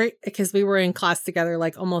 because we were in class together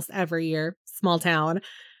like almost every year, small town.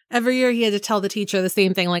 Every year he had to tell the teacher the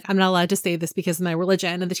same thing, like, I'm not allowed to say this because of my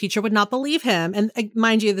religion. And the teacher would not believe him. And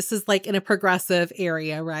mind you, this is like in a progressive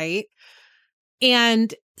area, right?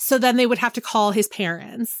 And so then they would have to call his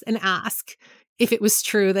parents and ask if it was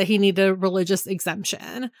true that he needed a religious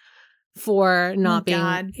exemption for not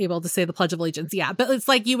being able to say the Pledge of Allegiance. Yeah. But it's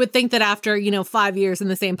like you would think that after, 5 years in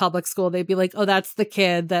the same public school, they'd be like, oh, that's the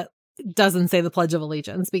kid that doesn't say the Pledge of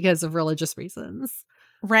Allegiance because of religious reasons.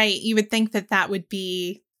 Right. You would think that that would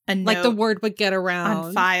be a note, like the word would get around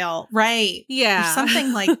on file. Right. Yeah. Or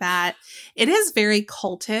something like that. It is very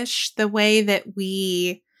cultish, the way that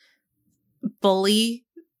we bully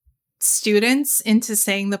students into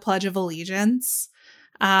saying the Pledge of Allegiance.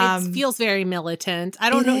 It feels very militant.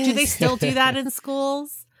 I don't know. Do they still do that in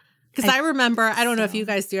schools? Because I remember, I don't know if you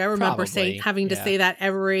guys do. I remember having to say that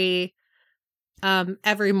every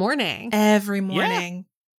morning. Every morning.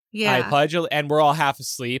 Yeah. I pledge, and we're all half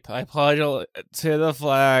asleep. I pledge to the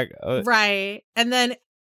flag. Right. And then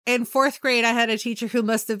in fourth grade, I had a teacher who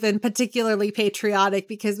must have been particularly patriotic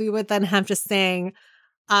because we would then have to sing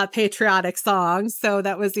patriotic songs. So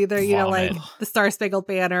that was either, like the Star Spangled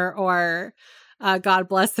Banner or God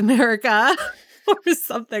Bless America or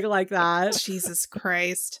something like that. Jesus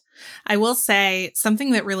Christ. I will say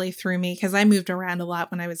something that really threw me, because I moved around a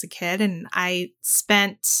lot when I was a kid, and I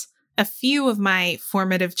spent a few of my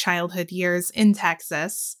formative childhood years in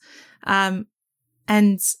Texas. And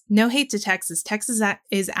no hate to Texas. Texas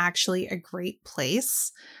is actually a great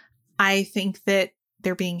place. I think that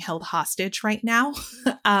they're being held hostage right now.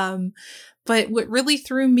 But what really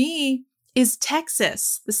threw me is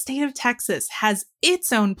Texas. The state of Texas has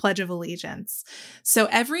its own Pledge of Allegiance. So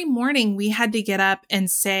every morning we had to get up and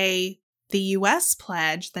say the U.S.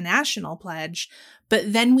 pledge, the national pledge,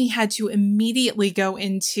 but then we had to immediately go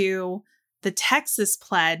into the Texas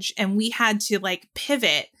pledge, and we had to like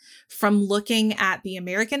pivot from looking at the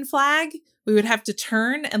American flag. We would have to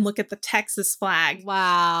turn and look at the Texas flag.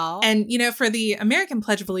 Wow. And, for the American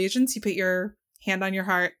Pledge of Allegiance, you put your hand on your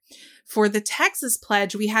heart. For the Texas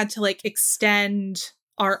pledge, we had to like extend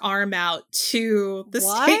our arm out to the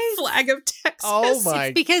state flag of Texas. Oh my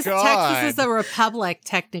It's because God. Texas is a republic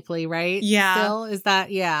technically, right? Yeah. Still, is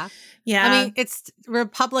that, yeah. Yeah. I mean, it's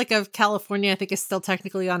Republic of California, I think, is still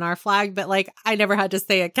technically on our flag, but like I never had to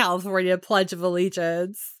say a California Pledge of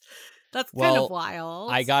Allegiance. That's kind of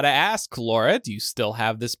wild. I gotta ask, Laura, do you still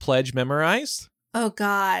have this pledge memorized? Oh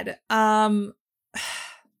God.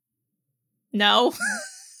 No.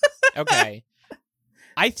 Okay.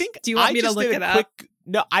 I think. Do you want me to look it up?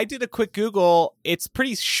 No, I did a quick Google. It's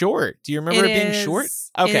pretty short. Do you remember it being short?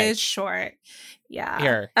 Okay. It is short. Yeah.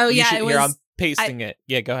 Here. Oh, yeah. It was. Here, I'm pasting it.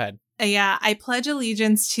 Yeah, go ahead. Yeah. I pledge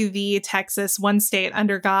allegiance to thee, Texas, one state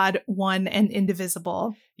under God, one and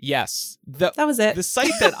indivisible. Yes. That was it. The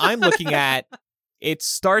site that I'm looking at, it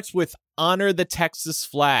starts with honor the Texas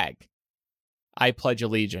flag. I pledge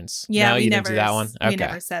allegiance. Yeah, no, we you never didn't do that one. Okay. We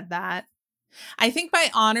never said that. I think by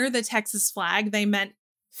honor the Texas flag, they meant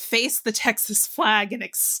face the Texas flag and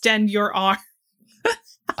extend your arm.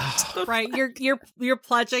 Right, you're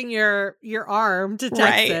pledging your arm to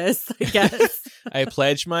Texas, right. I guess. I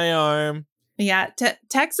pledge my arm. Yeah,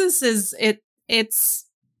 Texas is it's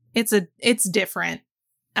different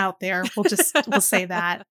out there. We'll say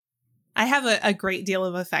that. I have a great deal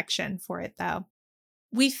of affection for it, though.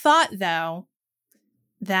 We thought, though,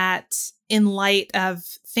 that in light of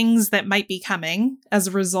things that might be coming as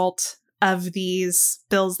a result of these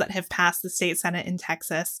bills that have passed the state Senate in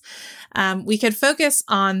Texas, we could focus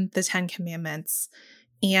on the 10 Commandments.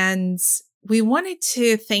 And we wanted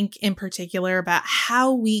to think in particular about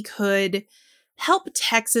how we could help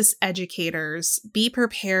Texas educators be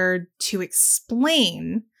prepared to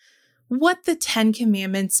explain what the 10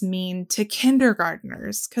 Commandments mean to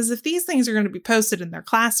kindergartners. Because if these things are going to be posted in their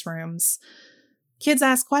classrooms, kids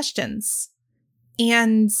ask questions.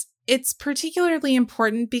 And it's particularly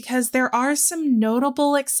important because there are some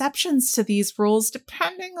notable exceptions to these rules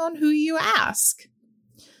depending on who you ask.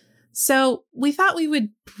 So we thought we would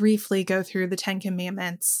briefly go through the 10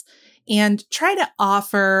 Commandments and try to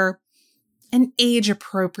offer an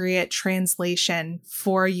age-appropriate translation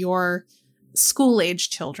for your school-age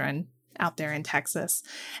children. out there in Texas.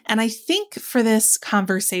 And I think for this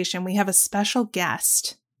conversation, we have a special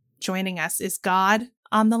guest joining us. Is God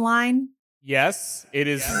on the line? Yes, it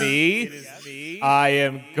is me. I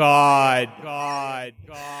am God.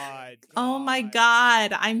 Oh my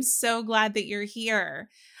God. I'm so glad that you're here.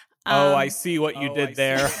 I see what you did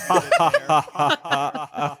there.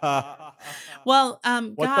 Well,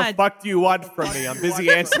 What God. the fuck do you want from me? I'm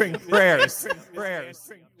busy answering prayers.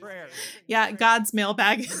 Yeah, God's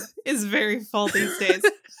mailbag is very full these days.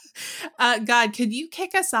 God, could you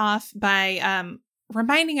kick us off by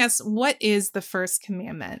reminding us what is the first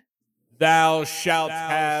commandment? Thou shalt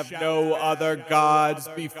have no other gods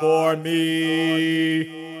before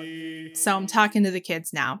me. So I'm talking to the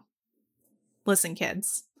kids now. Listen,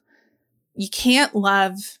 kids. You can't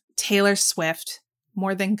love Taylor Swift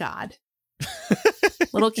more than God.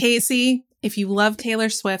 Little Casey, if you love Taylor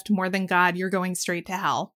Swift more than God, you're going straight to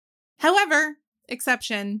hell. However,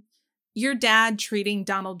 exception, your dad treating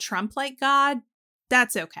Donald Trump like God,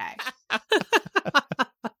 that's okay.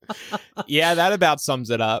 Yeah, that about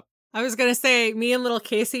sums it up. I was going to say, me and little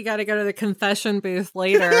Casey got to go to the confession booth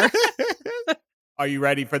later. Are you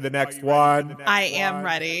ready for the next one? I am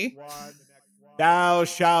ready. Thou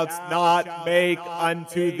shalt not make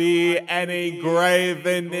unto thee any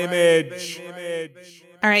graven image.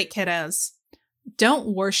 All right, kiddos.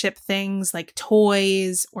 Don't worship things like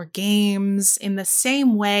toys or games in the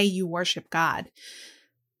same way you worship God.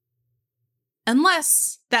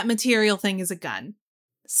 Unless that material thing is a gun.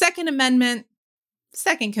 Second Amendment,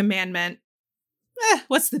 Second Commandment.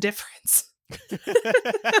 What's the difference?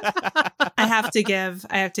 I have to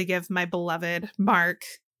give my beloved Mark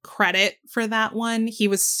credit for that one. He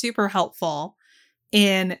was super helpful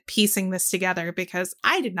in piecing this together because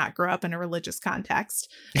I did not grow up in a religious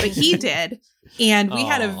context, but he did. And we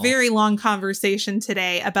had a very long conversation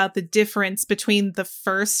today about the difference between the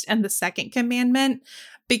first and the second commandment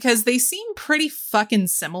because they seem pretty fucking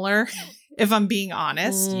similar, if I'm being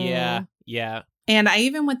honest. Yeah. And I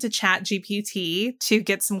even went to ChatGPT to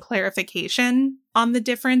get some clarification on the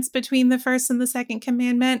difference between the first and the second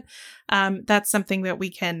commandment. That's something that we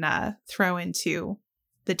can throw into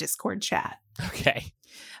the Discord chat. Okay.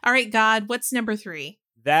 All right, God, what's number 3?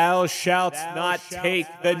 Thou shalt not take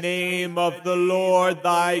the name of the Lord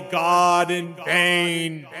thy God in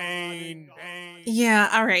vain. Yeah,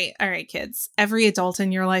 all right, kids. Every adult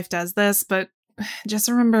in your life does this, but just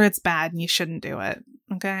remember it's bad and you shouldn't do it.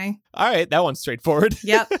 Okay? All right, that one's straightforward.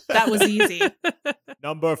 Yep, that was easy.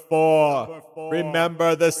 Number 4,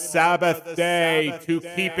 remember the Sabbath day to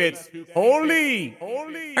keep it holy.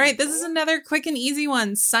 All right, this is another quick and easy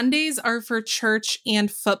one. Sundays are for church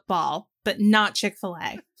and football, but not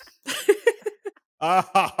Chick-fil-A.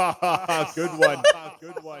 Good one.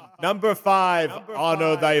 Number 5,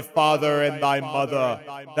 honor thy father and thy mother,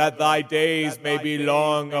 that thy days may be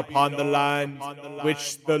long upon the land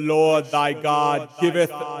which the Lord thy God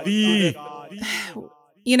giveth thee.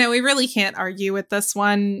 You know, we really can't argue with this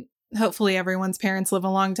one. Hopefully everyone's parents live a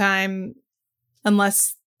long time,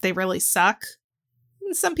 unless they really suck.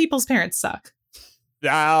 Some people's parents suck.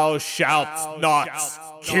 Thou shalt not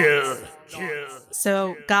kill.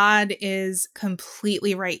 So God is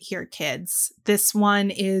completely right here, kids. This one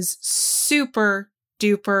is super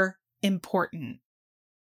duper important.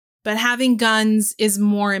 But having guns is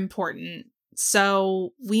more important.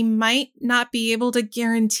 So we might not be able to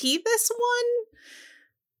guarantee this one.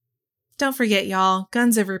 Don't forget, y'all,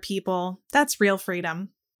 guns over people. That's real freedom.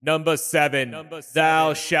 Number 7,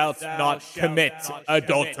 thou shalt not commit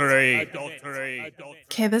adultery.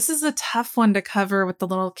 Okay, this is a tough one to cover with the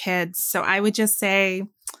little kids. So I would just say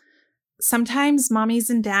sometimes mommies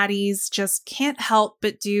and daddies just can't help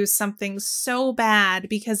but do something so bad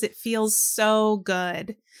because it feels so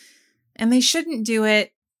good. And they shouldn't do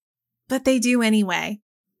it, but they do anyway.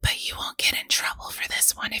 But you won't get in trouble for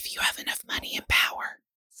this one if you have enough money and power.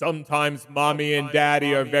 Sometimes mommy and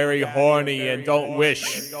daddy are very horny and don't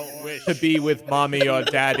wish to be with mommy or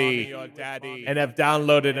daddy and have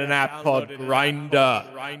downloaded an app called Grindr.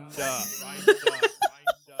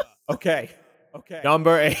 Okay.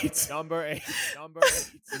 Number 8.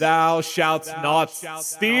 Thou shalt not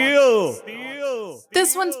steal.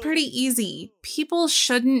 This one's pretty easy. People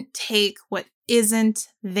shouldn't take what isn't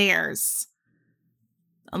theirs.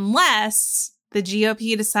 Unless the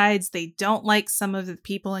GOP decides they don't like some of the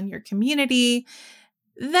people in your community,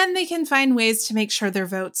 then they can find ways to make sure their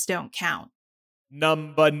votes don't count.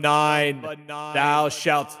 Number 9, thou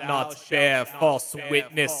shalt not bear false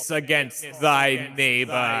witness against thy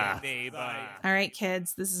neighbor. All right,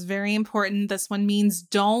 kids, this is very important. This one means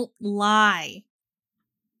don't lie.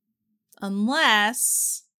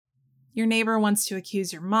 Unless Your neighbor wants to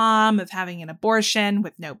accuse your mom of having an abortion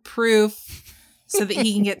with no proof so that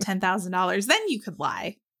he can get $10,000. Then you could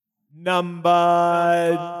lie.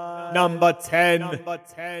 Number 10.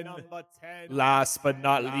 Last but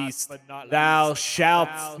not least, thou shalt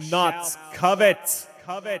not covet.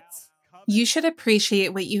 You should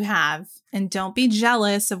appreciate what you have and don't be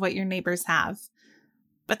jealous of what your neighbors have.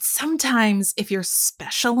 But sometimes if you're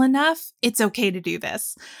special enough, it's okay to do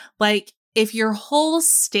this. Like if your whole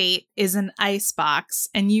state is an icebox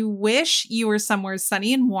and you wish you were somewhere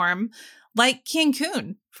sunny and warm, like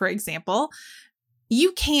Cancun, for example,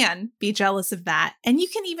 you can be jealous of that. And you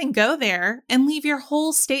can even go there and leave your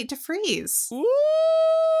whole state to freeze.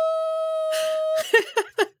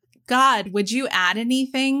 God, would you add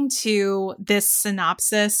anything to this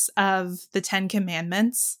synopsis of the 10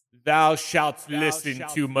 Commandments? Thou shalt listen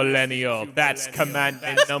to millennial. That's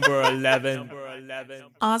commandment number 11.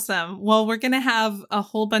 Awesome. Well, we're going to have a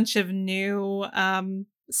whole bunch of new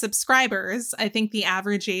subscribers. I think the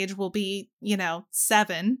average age will be,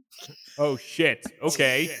 7. Oh, shit.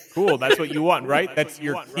 Okay, cool. That's what you want, right? That's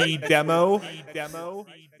your key demo?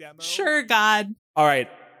 Sure, God. All right.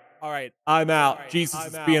 I'm out. Jesus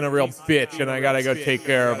is being a real bitch, and I gotta go take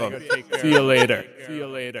care of him. See you later.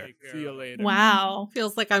 Wow.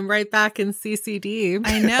 Feels like I'm right back in CCD.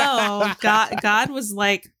 I know. God was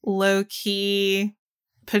like low key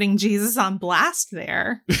putting Jesus on blast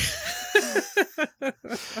there.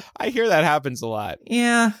 I hear that happens a lot.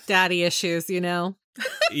 Yeah. Daddy issues, Yeah.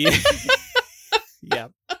 Yeah.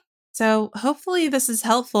 So hopefully this is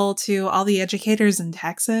helpful to all the educators in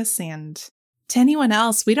Texas and to anyone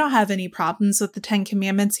else. We don't have any problems with the 10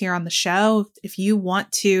 Commandments here on the show. If you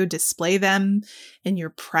want to display them in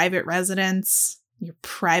your private residence, your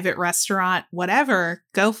private restaurant, whatever,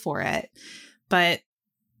 go for it. But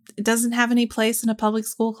it doesn't have any place in a public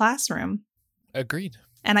school classroom. Agreed.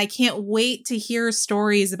 And I can't wait to hear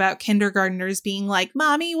stories about kindergartners being like,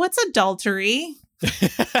 Mommy, what's adultery?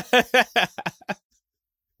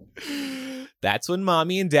 That's when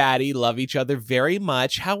mommy and daddy love each other very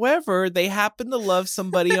much. However, they happen to love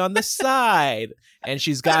somebody on the side. And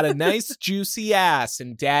she's got a nice juicy ass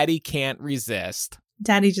and daddy can't resist.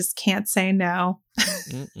 Daddy just can't say no.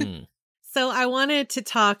 So I wanted to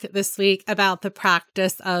talk this week about the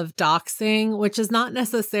practice of doxing, which is not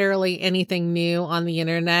necessarily anything new on the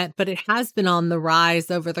internet, but it has been on the rise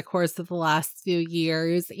over the course of the last few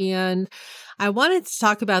years. And I wanted to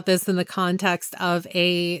talk about this in the context of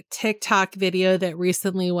a TikTok video that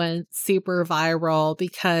recently went super viral,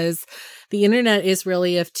 because the internet is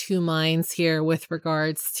really of two minds here with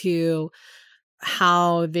regards to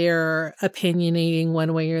how they're opinionating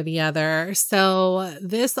one way or the other. So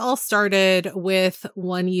this all started with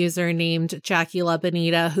one user named Jackie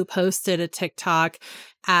LaBonita, who posted a TikTok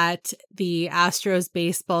at the Astros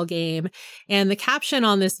baseball game. And the caption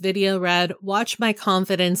on this video read, "Watch my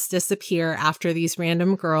confidence disappear after these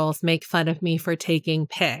random girls make fun of me for taking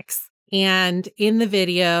pics." And in the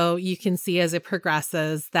video, you can see as it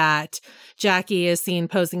progresses that Jackie is seen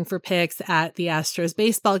posing for pics at the Astros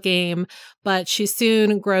baseball game, but she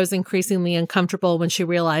soon grows increasingly uncomfortable when she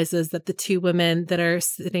realizes that the two women that are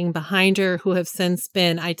sitting behind her, who have since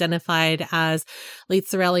been identified as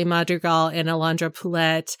Litzarelli Madrigal and Alondra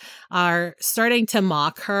Poulet, are starting to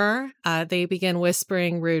mock her. They begin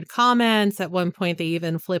whispering rude comments. At one point, they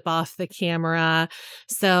even flip off the camera.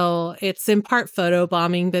 So it's in part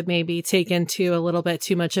photobombing, but maybe taken to a little bit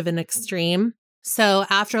too much of an extreme. So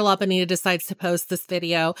after LaBonita decides to post this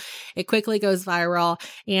video, it quickly goes viral,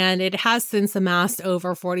 and it has since amassed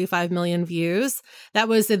over 45 million views. That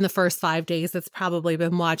was in the first 5 days. It's probably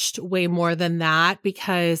been watched way more than that,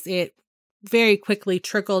 because it very quickly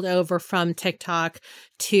trickled over from TikTok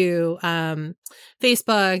to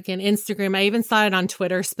Facebook and Instagram. I even saw it on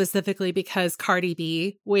Twitter specifically because Cardi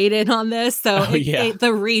B weighed in on this. So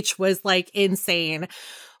the reach was like insane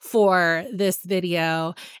for this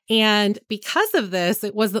video. And because of this,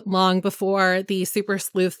 it wasn't long before the super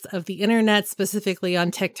sleuths of the internet, specifically on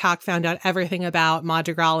TikTok, found out everything about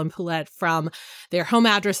Madrigal and Poulet, from their home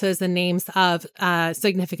addresses and names of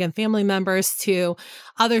significant family members to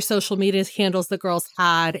other social media handles the girls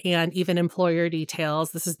had, and even employer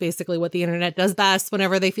details. This is basically what the internet does best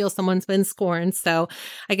whenever they feel someone's been scorned. So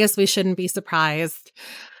I guess we shouldn't be surprised.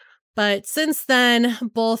 But since then,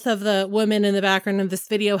 both of the women in the background of this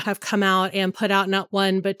video have come out and put out not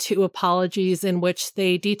one, but two apologies in which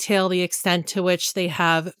they detail the extent to which they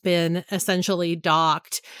have been essentially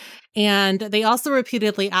doxed. And they also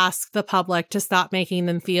repeatedly ask the public to stop making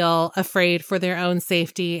them feel afraid for their own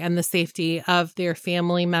safety and the safety of their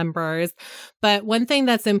family members. But one thing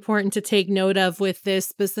that's important to take note of with this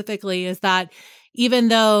specifically is that even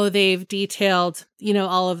though they've detailed,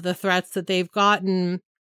 all of the threats that they've gotten,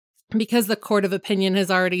 because the court of opinion has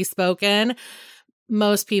already spoken,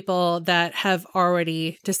 most people that have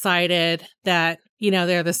already decided that,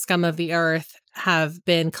 they're the scum of the earth have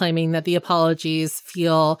been claiming that the apologies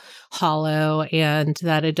feel hollow and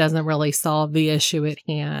that it doesn't really solve the issue at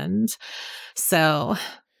hand. So,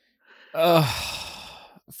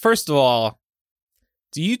 first of all,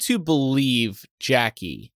 do you two believe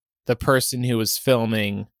Jackie, the person who was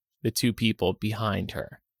filming the two people behind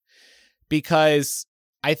her? Because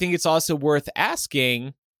I think it's also worth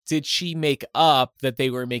asking, did she make up that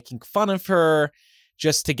they were making fun of her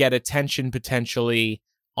just to get attention potentially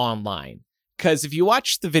online? Because if you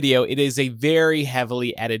watch the video, it is a very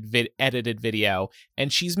heavily edited video,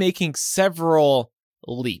 and she's making several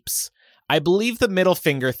leaps. I believe the middle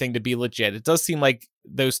finger thing to be legit. It does seem like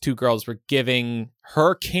those two girls were giving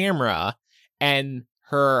her camera and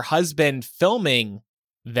her husband filming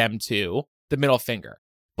them two the middle finger.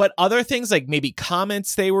 But other things like maybe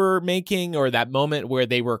comments they were making or that moment where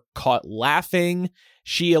they were caught laughing,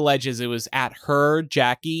 she alleges it was at her,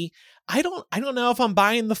 Jackie. I don't know if I'm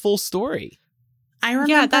buying the full story. I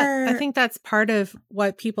remember. Yeah, I think that's part of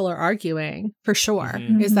what people are arguing for sure,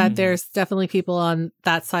 Mhm. is that there's definitely people on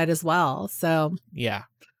that side as well. So, yeah.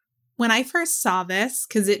 When I first saw this,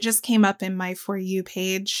 because it just came up in my For You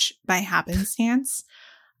page by happenstance,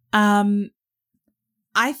 I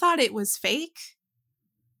thought it was fake.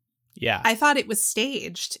 Yeah. I thought it was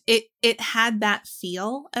staged. It had that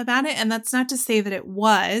feel about it. And that's not to say that it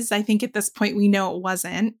was. I think at this point we know it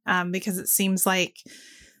wasn't, because it seems like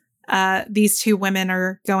these two women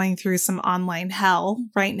are going through some online hell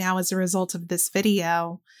right now as a result of this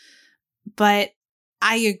video. But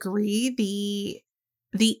I agree.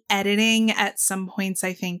 The editing at some points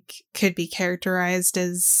I think could be characterized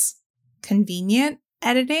as convenient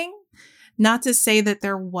editing. Not to say that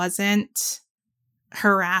there wasn't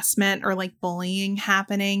harassment or like bullying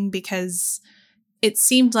happening, because it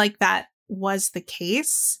seemed like that was the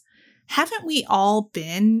case. Haven't we all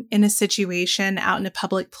been in a situation out in a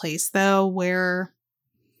public place, though, where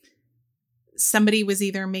somebody was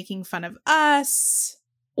either making fun of us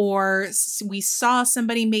or we saw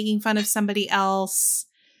somebody making fun of somebody else?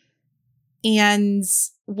 And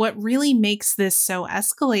what really makes this so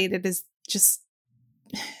escalated is just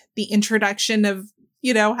the introduction of,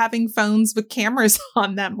 having phones with cameras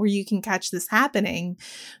on them where you can catch this happening.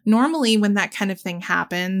 Normally, when that kind of thing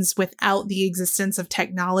happens without the existence of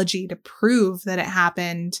technology to prove that it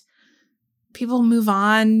happened, people move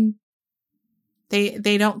on.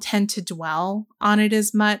 They don't tend to dwell on it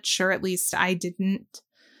as much, or at least I didn't.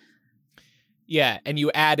 Yeah, and you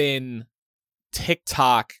add in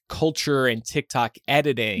TikTok culture and TikTok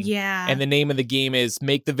editing. Yeah. And the name of the game is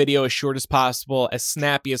make the video as short as possible, as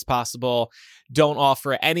snappy as possible. Don't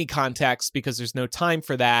offer any context because there's no time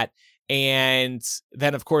for that. And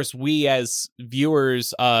then, of course, we as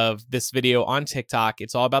viewers of this video on TikTok,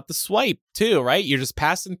 it's all about the swipe too, right? You're just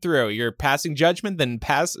passing through. You're passing judgment, then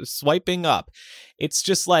swiping up. It's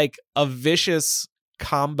just like a vicious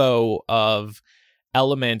combo of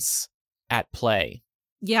elements at play.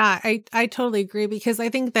 yeah, I totally agree, because I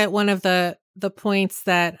think that one of the points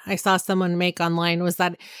that I saw someone make online was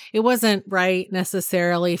that it wasn't right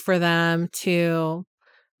necessarily for them to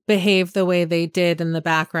behave the way they did in the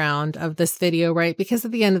background of this video, right? Because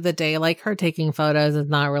at the end of the day, like, her taking photos is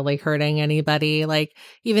not really hurting anybody. Like,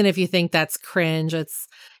 even if you think that's cringe, it's,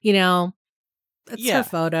 it's her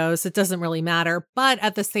photos. It doesn't really matter. But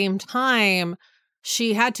at the same time,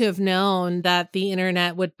 she had to have known that the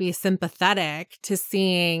internet would be sympathetic to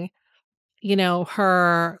seeing,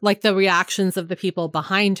 her, like, the reactions of the people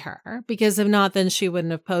behind her, because if not, then she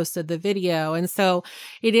wouldn't have posted the video. And so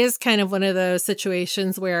it is kind of one of those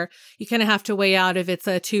situations where you kind of have to weigh out if it's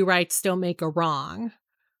a two rights don't make a wrong,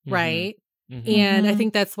 right? Mm-hmm. And I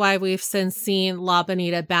think that's why we've since seen La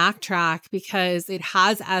Bonita backtrack, because it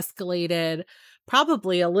has escalated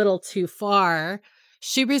probably a little too far.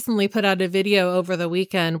 She recently put out a video over the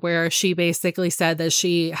weekend where she basically said that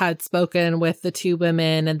she had spoken with the two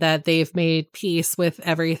women and that they've made peace with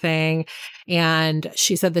everything. And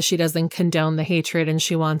she said that she doesn't condone the hatred and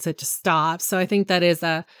she wants it to stop. So I think that is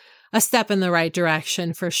a step in the right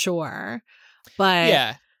direction for sure. But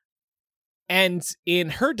yeah. And in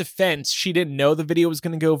her defense, she didn't know the video was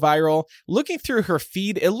going to go viral. Looking through her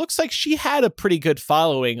feed, it looks like she had a pretty good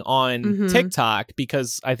following on TikTok,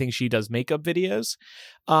 because I think she does makeup videos.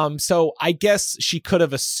 So I guess she could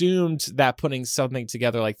have assumed that putting something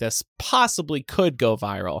together like this possibly could go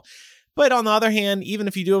viral. But on the other hand, even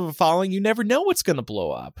if you do have a following, you never know what's going to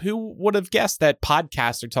blow up. Who would have guessed that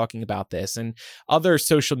podcasts are talking about this and other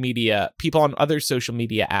social media, people on other social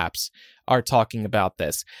media apps are talking about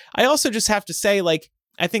this? I also just have to say, like,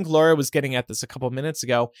 I think Laura was getting at this a couple minutes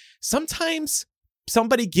ago. Sometimes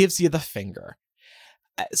somebody gives you the finger.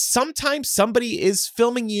 Sometimes somebody is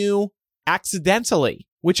filming you accidentally,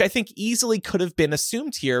 which I think easily could have been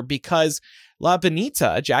assumed here because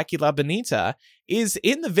Jackie La Bonita, is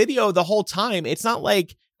in the video the whole time. It's not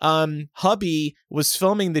like hubby was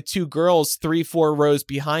filming the two girls 3-4 rows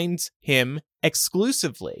behind him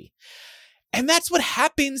exclusively. And that's what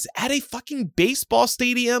happens at a fucking baseball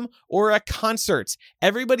stadium or a concert.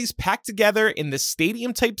 Everybody's packed together in the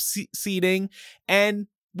stadium type seating, and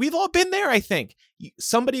we've all been there, I think.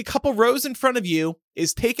 Somebody a couple rows in front of you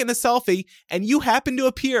is taking a selfie, and you happen to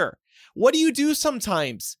appear. What do you do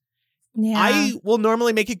sometimes? Yeah. I will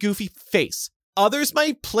normally make a goofy face. Others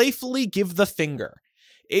might playfully give the finger.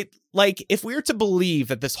 It, like, if we were to believe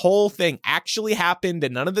that this whole thing actually happened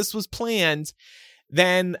and none of this was planned,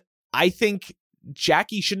 then I think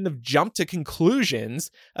Jackie shouldn't have jumped to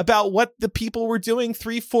conclusions about what the people were doing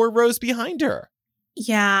 3-4 rows behind her.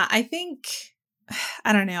 Yeah, I think,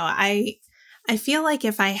 I don't know. I feel like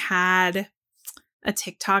if I had a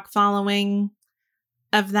TikTok following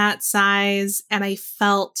of that size and I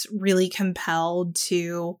felt really compelled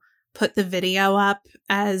to put the video up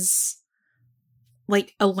as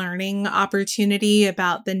like a learning opportunity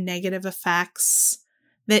about the negative effects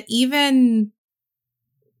that even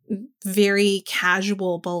very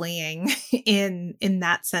casual bullying in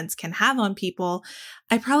that sense can have on people,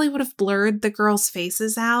 I probably would have blurred the girls'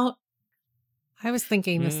 faces out. I was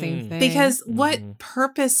thinking the same thing. Because what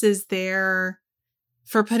purpose is there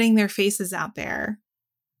for putting their faces out there?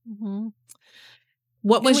 Mm-hmm.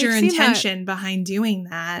 What was your intention behind doing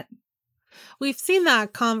that? We've seen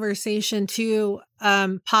that conversation too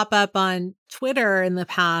pop up on Twitter in the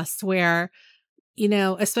past where, you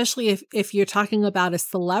know, especially if you're talking about a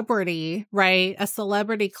celebrity, right? A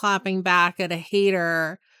celebrity clapping back at a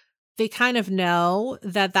hater, they kind of know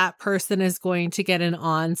that that person is going to get an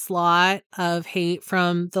onslaught of hate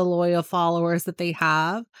from the loyal followers that they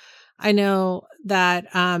have. I know that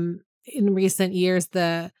in recent years,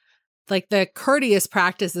 the courteous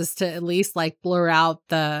practice is to at least like blur out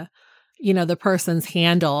the person's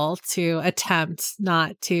handle to attempt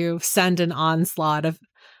not to send an onslaught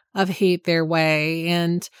of hate their way.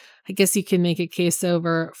 And I guess you can make a case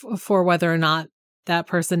for whether or not that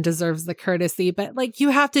person deserves the courtesy, but like you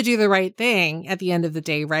have to do the right thing at the end of the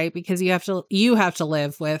day, right? Because you have to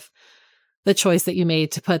live with the choice that you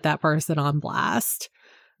made to put that person on blast.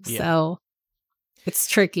 Yeah. So it's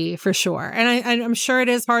tricky for sure. And I'm sure it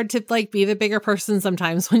is hard to like be the bigger person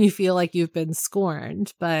sometimes when you feel like you've been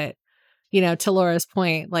scorned. But, you know, to Laura's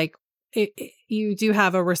point, like you do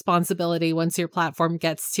have a responsibility once your platform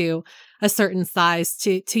gets to a certain size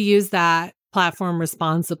to use that platform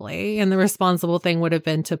responsibly. And the responsible thing would have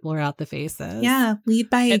been to blur out the faces. Yeah, lead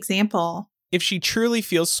by example. If she truly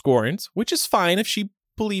feels scorned, which is fine if she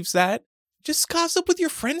believes that, just gossip with your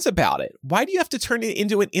friends about it. Why do you have to turn it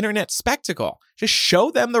into an internet spectacle? Just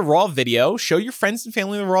show them the raw video, show your friends and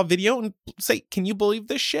family the raw video, and say, can you believe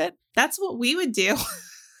this shit? That's what we would do.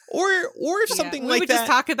 Or if something like that. We would just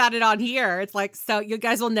talk about it on here. It's like, so you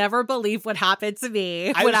guys will never believe what happened to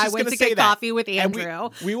me when I went to get coffee with Andrew.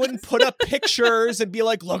 We wouldn't put up pictures and be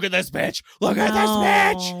like, look at this bitch. Look at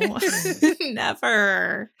this bitch.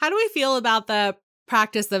 Never. How do we feel about the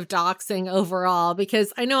practice of doxing overall?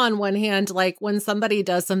 Because I know on one hand, like when somebody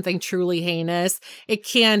does something truly heinous, it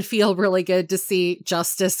can feel really good to see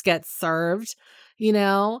justice get served, you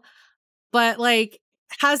know? But like,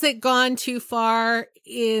 has it gone too far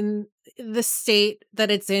in the state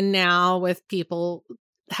that it's in now with people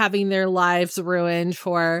having their lives ruined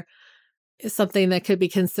for something that could be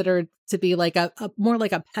considered to be like a more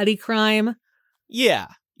like a petty crime? Yeah.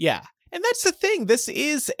 And that's the thing. This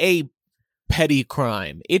is a petty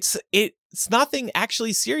crime. It's nothing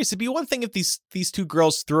actually serious. It'd be one thing if these two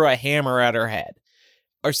girls threw a hammer at her head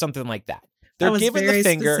or something like that. They're giving the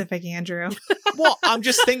finger. Specific, Andrew. Well, I'm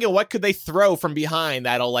just thinking, what could they throw from behind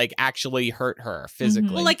that'll like actually hurt her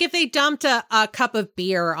physically? Well, like if they dumped a cup of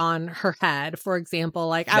beer on her head, for example,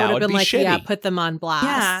 like I would have been like, shitty. Yeah, put them on blast.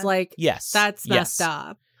 Yeah. Like, yes, that's messed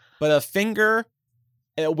up. But a finger,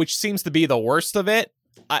 which seems to be the worst of it,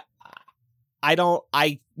 I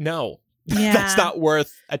know. Yeah. That's not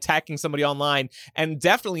worth attacking somebody online, and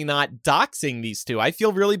definitely not doxing these two. I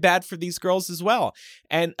feel really bad for these girls as well.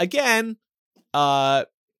 And again,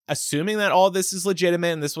 assuming that all this is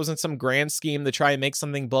legitimate and this wasn't some grand scheme to try and make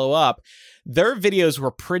something blow up, their videos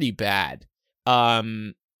were pretty bad.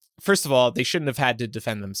 first of all, they shouldn't have had to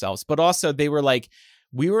defend themselves, but also they were like,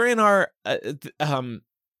 we were in our,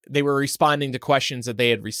 they were responding to questions that they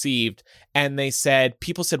had received, and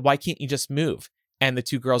people said, why can't you just move? And the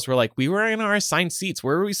two girls were like, we were in our assigned seats.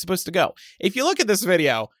 Where were we supposed to go? If you look at this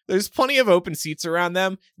video, there's plenty of open seats around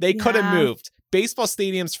them. They could have moved. Baseball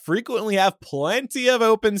stadiums frequently have plenty of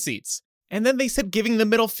open seats. And then they said giving the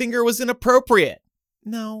middle finger was inappropriate.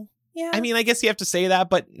 No. Yeah. I mean, I guess you have to say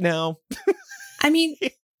that, but no. I mean,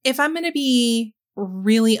 if I'm going to be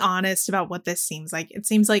really honest about what this seems like, it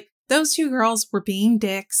seems like those two girls were being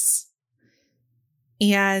dicks.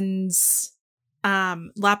 And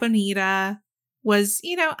La Bonita was,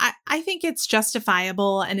 I think it's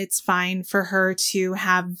justifiable and it's fine for her to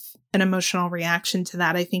have an emotional reaction to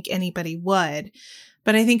that. I think anybody would,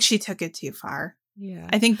 but I think she took it too far. Yeah.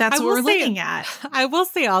 I think that's what we're looking at. I will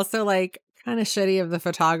say also, like, kind of shitty of the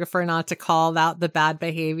photographer not to call out the bad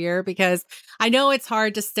behavior, because I know it's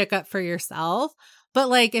hard to stick up for yourself, but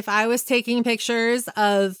like if I was taking pictures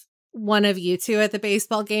of one of you two at the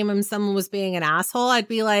baseball game and someone was being an asshole, I'd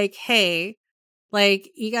be like, hey, like,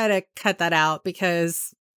 you got to cut that out,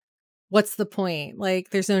 because what's the point? Like,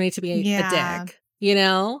 there's no need to be a dick,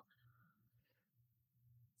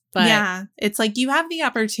 But yeah, it's like you have the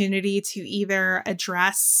opportunity to either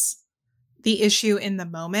address the issue in the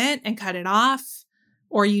moment and cut it off,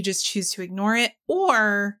 or you just choose to ignore it,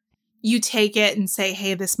 or you take it and say,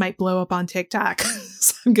 hey, this might blow up on TikTok,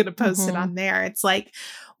 so I'm going to post it on there. It's like,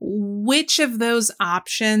 which of those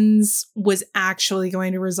options was actually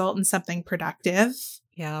going to result in something productive?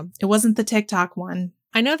 Yeah. It wasn't the TikTok one.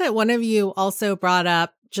 I know that one of you also brought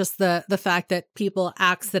up just the fact that people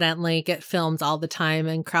accidentally get filmed all the time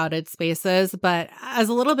in crowded spaces. But as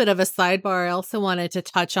a little bit of a sidebar, I also wanted to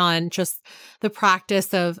touch on just the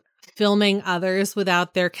practice of filming others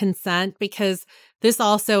without their consent, because this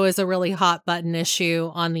also is a really hot button issue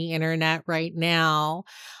on the internet right now.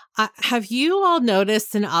 Have you all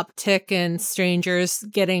noticed an uptick in strangers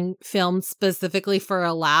getting filmed specifically for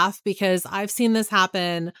a laugh? Because I've seen this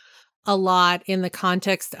happen a lot in the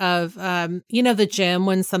context of, the gym,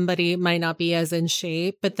 when somebody might not be as in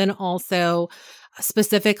shape, but then also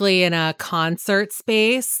specifically in a concert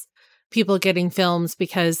space, people getting films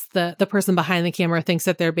because the person behind the camera thinks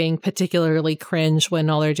that they're being particularly cringe when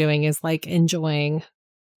all they're doing is like enjoying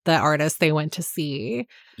the artist they went to see.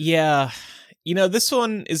 Yeah. This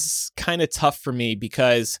one is kind of tough for me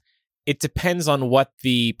because it depends on what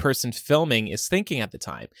the person filming is thinking at the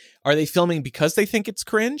time. Are they filming because they think it's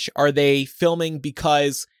cringe? Are they filming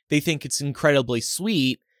because they think it's incredibly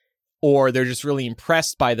sweet? Or they're just really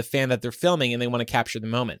impressed by the fan that they're filming and they want to capture the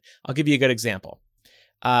moment? I'll give you a good example.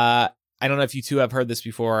 I don't know if you two have heard this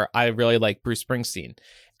before. I really like Bruce Springsteen.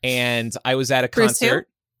 And I was at a concert.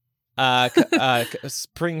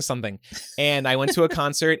 Spring something. And I went to a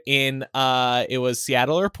concert in, it was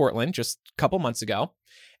Seattle or Portland just a couple months ago.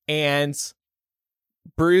 And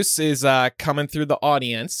Bruce is coming through the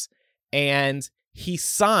audience and he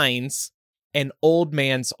signs an old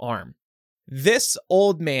man's arm. This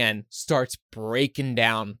old man starts breaking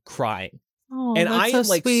down crying. Oh, and I am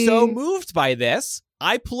like sweet. So moved by this.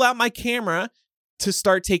 I pull out my camera to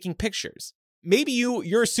start taking pictures. Maybe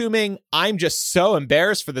you're assuming I'm just so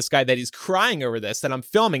embarrassed for this guy that he's crying over this, that I'm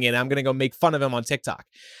filming it and I'm going to go make fun of him on TikTok.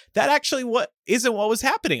 That actually isn't what was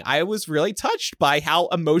happening. I was really touched by how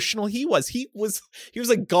emotional he was. He was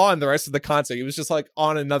like gone the rest of the concert. He was just like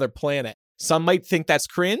on another planet. Some might think that's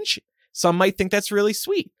cringe. Some might think that's really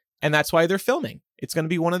sweet. And that's why they're filming. It's going to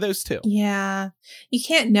be one of those two. Yeah. You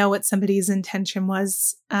can't know what somebody's intention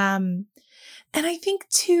was. And I think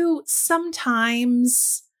too,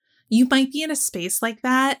 sometimes you might be in a space like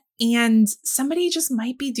that and somebody just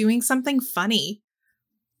might be doing something funny.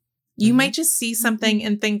 You might just see something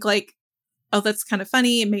and think like, oh, that's kind of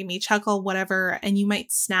funny. It made me chuckle, whatever. And you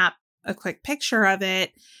might snap a quick picture of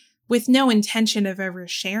it with no intention of ever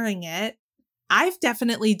sharing it. I've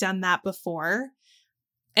definitely done that before.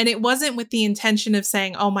 And it wasn't with the intention of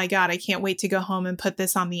saying, oh my God, I can't wait to go home and put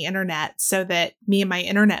this on the internet so that me and my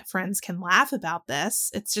internet friends can laugh about this.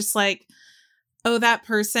 It's just like, oh, that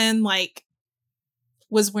person like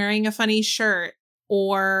was wearing a funny shirt,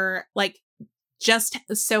 or like just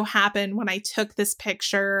so happened when I took this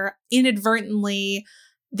picture inadvertently,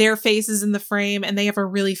 their face is in the frame and they have a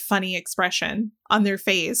really funny expression on their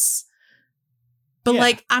face. But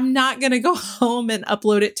like, I'm not going to go home and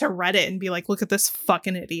upload it to Reddit and be like, look at this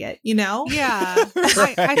fucking idiot, Yeah.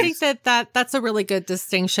 Right. I think that's a really good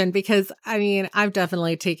distinction, because I mean, I've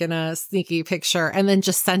definitely taken a sneaky picture and then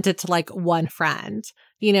just sent it to like one friend,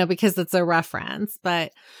 because it's a reference.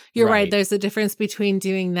 But you're right. There's a difference between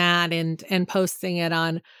doing that and posting it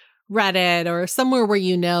on Reddit or somewhere where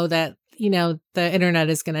you know that, the internet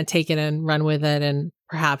is going to take it and run with it and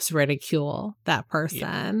perhaps ridicule that person.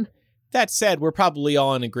 Yeah. That said, we're probably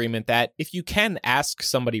all in agreement that if you can ask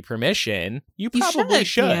somebody permission, you probably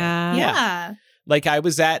should. Yeah. Like I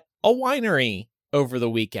was at a winery over the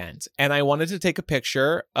weekend and I wanted to take a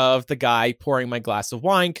picture of the guy pouring my glass of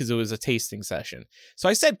wine because it was a tasting session. So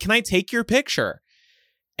I said, "Can I take your picture?"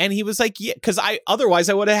 And he was like, "Yeah," because otherwise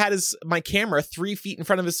I would have had my camera 3 feet in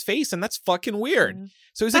front of his face, and that's fucking weird.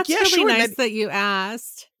 So he's like, "Yeah, That's sure." really nice that you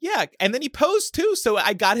asked. Yeah, and then he posed too, so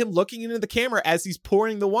I got him looking into the camera as he's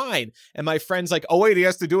pouring the wine, and my friend's like, "Oh wait, he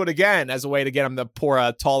has to do it again," as a way to get him to pour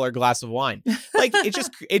a taller glass of wine. Like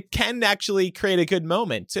it can actually create a good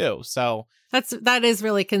moment too. So that is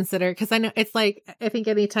really considerate, because I know it's like, I think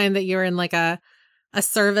anytime that you're in like a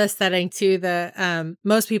service setting too, the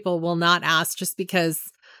most people will not ask, just because,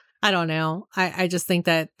 I don't know. I just think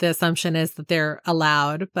that the assumption is that they're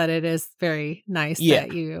allowed, but it is very nice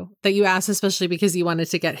that you asked, especially because you wanted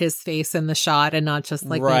to get his face in the shot and not just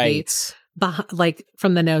like maybe like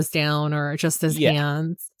from the nose down or just his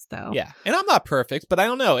hands. So yeah, and I'm not perfect, but I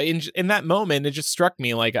don't know. In that moment, it just struck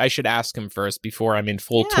me like I should ask him first before I'm in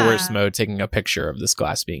full tourist mode taking a picture of this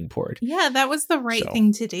glass being poured. Yeah, that was the right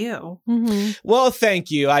thing to do. Mm-hmm. Well,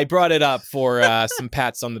 thank you. I brought it up for some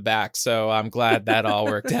pats on the back, so I'm glad that all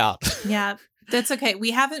worked out. Yeah, that's okay.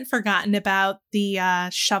 We haven't forgotten about the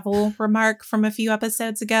shovel remark from a few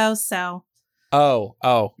episodes ago, so.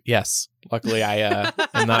 Oh, yes. Luckily, I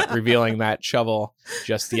am not revealing that shovel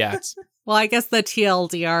just yet. Well, I guess the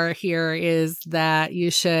TLDR here is that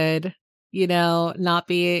you should, not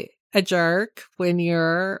be a jerk when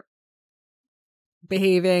you're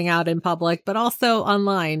behaving out in public, but also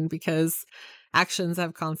online, because actions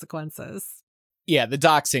have consequences. Yeah, the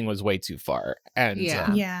doxing was way too far. And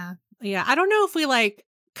Yeah. I don't know if we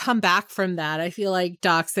come back from that. I feel like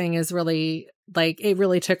doxing is really it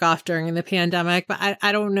really took off during the pandemic, but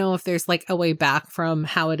I don't know if there's a way back from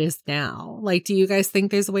how it is now. Do you guys think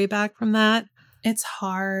there's a way back from that? It's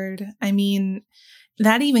hard. I mean,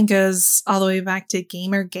 that even goes all the way back to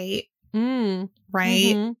Gamergate,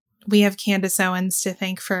 right? Mm-hmm. We have Candace Owens to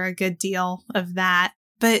thank for a good deal of that.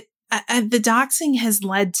 But the doxing has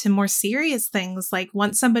led to more serious things. Like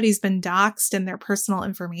once somebody's been doxed and their personal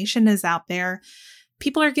information is out there,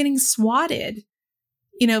 people are getting swatted.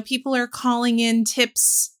 People are calling in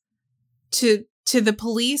tips to the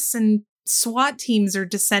police, and SWAT teams are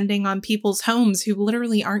descending on people's homes who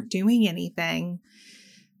literally aren't doing anything.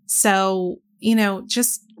 So,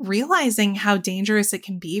 just realizing how dangerous it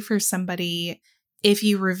can be for somebody if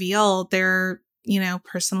you reveal their,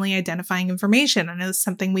 personally identifying information. I know this is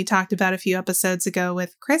something we talked about a few episodes ago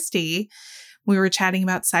with Christy. We were chatting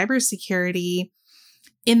about cybersecurity.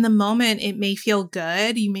 In the moment, it may feel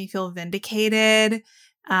good. You may feel vindicated.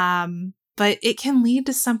 But it can lead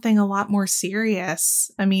to something a lot more serious.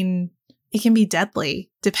 I mean, it can be deadly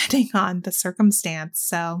depending on the circumstance.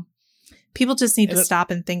 So people just need to stop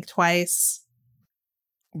and think twice.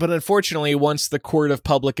 But unfortunately, once the court of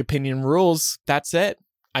public opinion rules, that's it.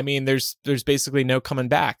 I mean, there's basically no coming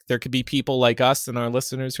back. There could be people like us and our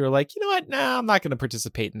listeners who are like, you know what? No, I'm not going to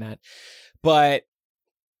participate in that. But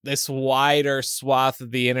this wider swath of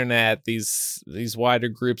the internet, these wider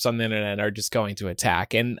groups on the internet are just going to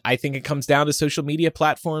attack. And I think it comes down to social media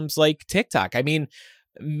platforms like TikTok. I mean,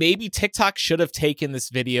 maybe TikTok should have taken this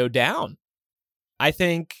video down. I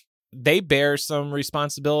think they bear some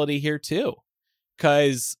responsibility here too.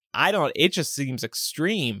 Because it just seems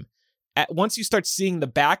extreme. Once you start seeing the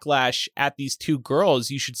backlash at these two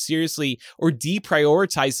girls, you should seriously or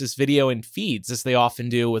deprioritize this video in feeds, as they often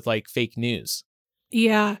do with fake news.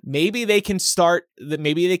 Yeah. Maybe they can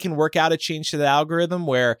work out a change to the algorithm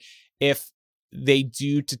where if they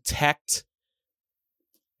do detect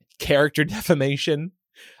character defamation,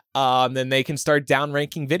 then they can start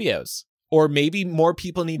downranking videos. Or maybe more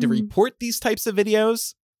people need to report these types of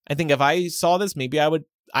videos. I think if I saw this, maybe I would.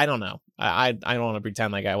 I don't know. I don't want to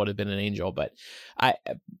pretend like I would have been an angel, but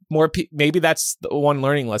maybe that's the one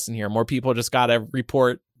learning lesson here. More people just got to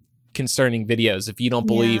report concerning videos if you don't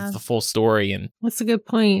believe the full story. And that's a good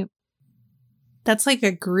point. That's like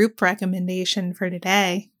a group recommendation for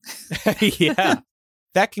today. Yeah.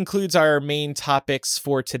 That concludes our main topics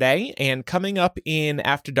for today. And coming up in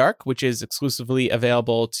After Dark, which is exclusively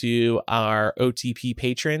available to our OTP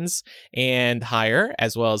patrons and higher,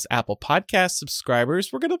 as well as Apple Podcast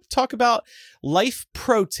subscribers, we're going to talk about life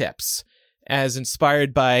pro tips, as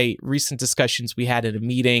inspired by recent discussions we had at a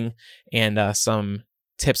meeting and some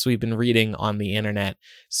tips we've been reading on the internet.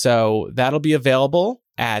 So that'll be available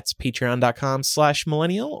at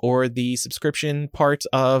patreon.com/millennial or the subscription part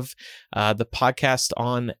of the podcast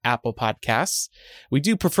on Apple Podcasts. We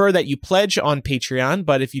do prefer that you pledge on Patreon,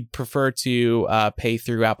 but if you'd prefer to pay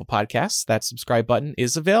through Apple Podcasts, that subscribe button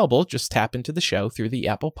is available. Just tap into the show through the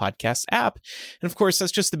Apple Podcasts app. And of course,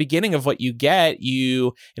 that's just the beginning of what you get.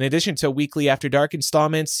 In addition to weekly After Dark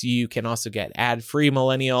installments, you can also get ad-free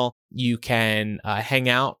Millennial. You can hang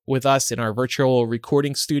out with us in our virtual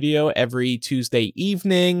recording studio every Tuesday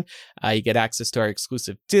evening. You get access to our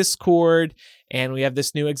exclusive Discord. And we have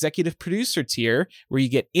this new executive producer tier where you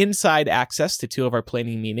get inside access to 2 of our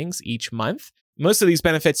planning meetings each month. Most of these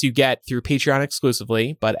benefits you get through Patreon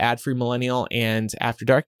exclusively, but ad-free Millennial and After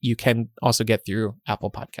Dark you can also get through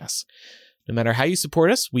Apple Podcasts. No matter how you support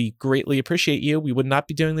us, we greatly appreciate you. We would not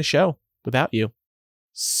be doing the show without you.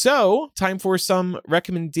 So, time for some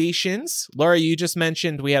recommendations. Laura, you just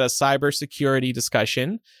mentioned we had a cybersecurity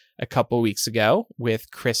discussion a couple weeks ago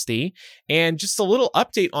with Christy. And just a little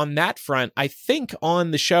update on that front. I think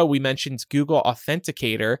on the show we mentioned Google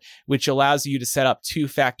Authenticator, which allows you to set up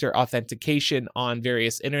 2-factor authentication on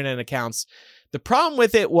various internet accounts. The problem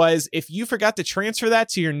with it was if you forgot to transfer that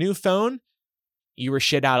to your new phone, you were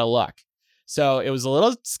shit out of luck. So it was a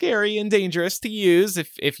little scary and dangerous to use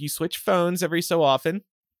if you switch phones every so often.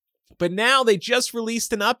 But now they just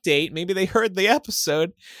released an update. Maybe they heard the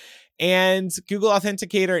episode. And Google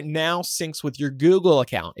Authenticator now syncs with your Google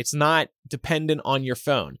account. It's not dependent on your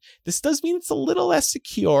phone. This does mean it's a little less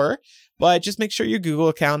secure, but just make sure your Google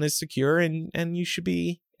account is secure and you should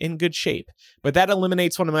be in good shape. But that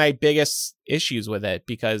eliminates one of my biggest issues with it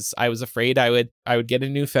because I was afraid I would get a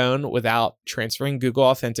new phone without transferring Google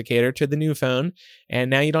Authenticator to the new phone. And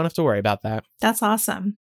now you don't have to worry about that. That's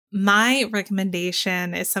awesome. My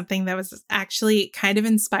recommendation is something that was actually kind of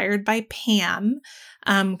inspired by Pam,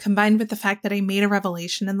 combined with the fact that I made a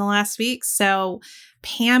revelation in the last week. So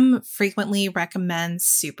Pam frequently recommends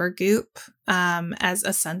Supergoop as a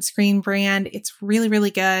sunscreen brand. It's really,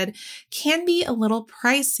 really good. Can be a little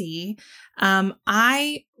pricey.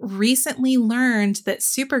 I recently learned that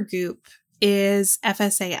Supergoop is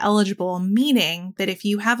FSA eligible, meaning that if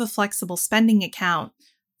you have a flexible spending account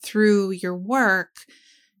through your work,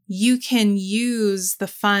 you can use the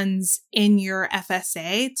funds in your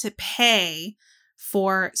FSA to pay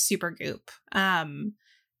for Supergoop.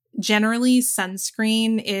 Generally,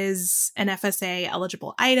 sunscreen is an FSA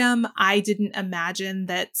eligible item. I didn't imagine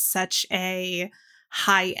that such a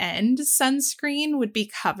high-end sunscreen would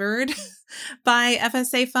be covered by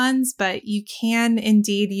FSA funds, but you can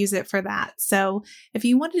indeed use it for that. So if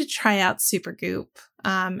you wanted to try out Supergoop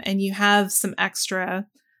and you have some extra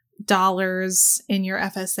dollars in your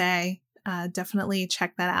FSA, definitely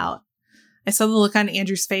check that out. I saw the look on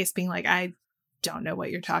Andrew's face being like, I don't know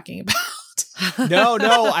what you're talking about. No,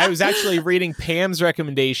 I was actually reading Pam's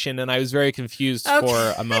recommendation and I was very confused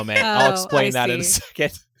for a moment. I'll explain that in a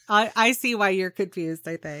second. I see why you're confused,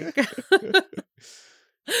 I think.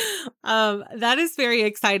 That is very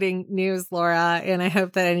exciting news, Laura, and I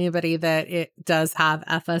hope that anybody that it does have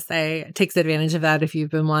FSA takes advantage of that if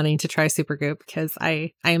you've been wanting to try Supergoop, because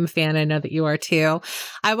I am a fan. I know that you are too.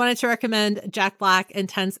 I wanted to recommend Jack Black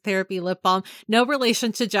Intense Therapy Lip Balm. No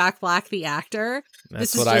relation to Jack Black, the actor.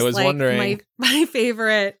 That's what I was wondering. My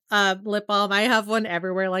favorite lip balm. I have one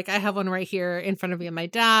everywhere. Like I have one right here in front of me on my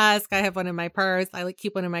desk. I have one in my purse. I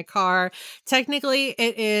keep one in my car. Technically,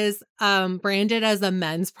 it is branded as a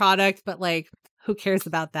men's product, but who cares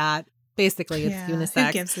about that? Basically, it's unisex.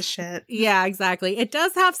 Who gives a shit? Yeah, exactly. It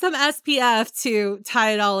does have some SPF to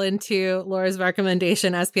tie it all into Laura's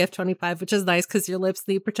recommendation, SPF 25, which is nice because your lips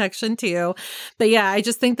need protection too. But yeah, I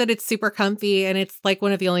just think that it's super comfy and it's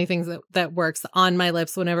one of the only things that works on my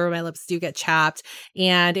lips whenever my lips do get chapped.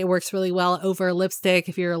 And it works really well over lipstick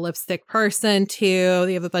if you're a lipstick person too.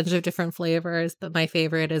 They have a bunch of different flavors, but my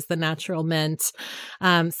favorite is the natural mint.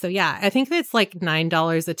 So yeah, I think it's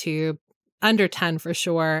 $9 a tube. Under 10 for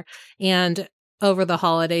sure. And over the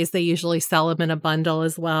holidays, they usually sell them in a bundle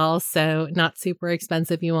as well. So not super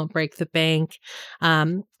expensive. You won't break the bank.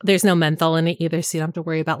 There's no menthol in it either. So you don't have to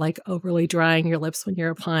worry about overly drying your lips when you're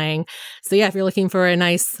applying. So yeah, if you're looking for a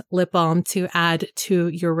nice lip balm to add to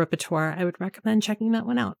your repertoire, I would recommend checking that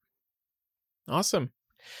one out. Awesome.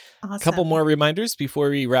 A couple more reminders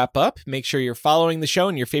before we wrap up. Make sure you're following the show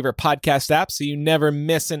in your favorite podcast app so you never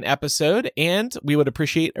miss an episode. And we would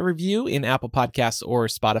appreciate a review in Apple Podcasts or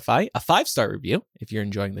Spotify, a 5-star review if you're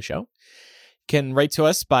enjoying the show. You can write to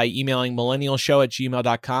us by emailing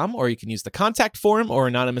millennialshow@gmail.com, or you can use the contact form or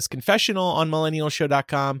anonymous confessional on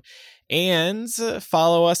millennialshow.com. And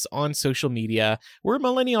follow us on social media. We're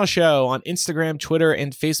Millennial Show on Instagram, Twitter,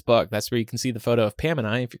 and Facebook. That's where you can see the photo of Pam and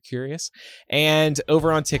I if you're curious. And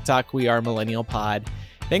over on TikTok, we are Millennial Pod.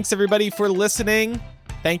 Thanks, everybody, for listening.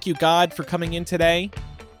 Thank you, God, for coming in today.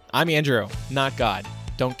 I'm Andrew, not God.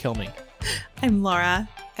 Don't kill me. I'm Laura.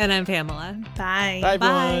 And I'm Pamela. Bye. Bye,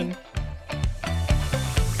 everyone. Bye.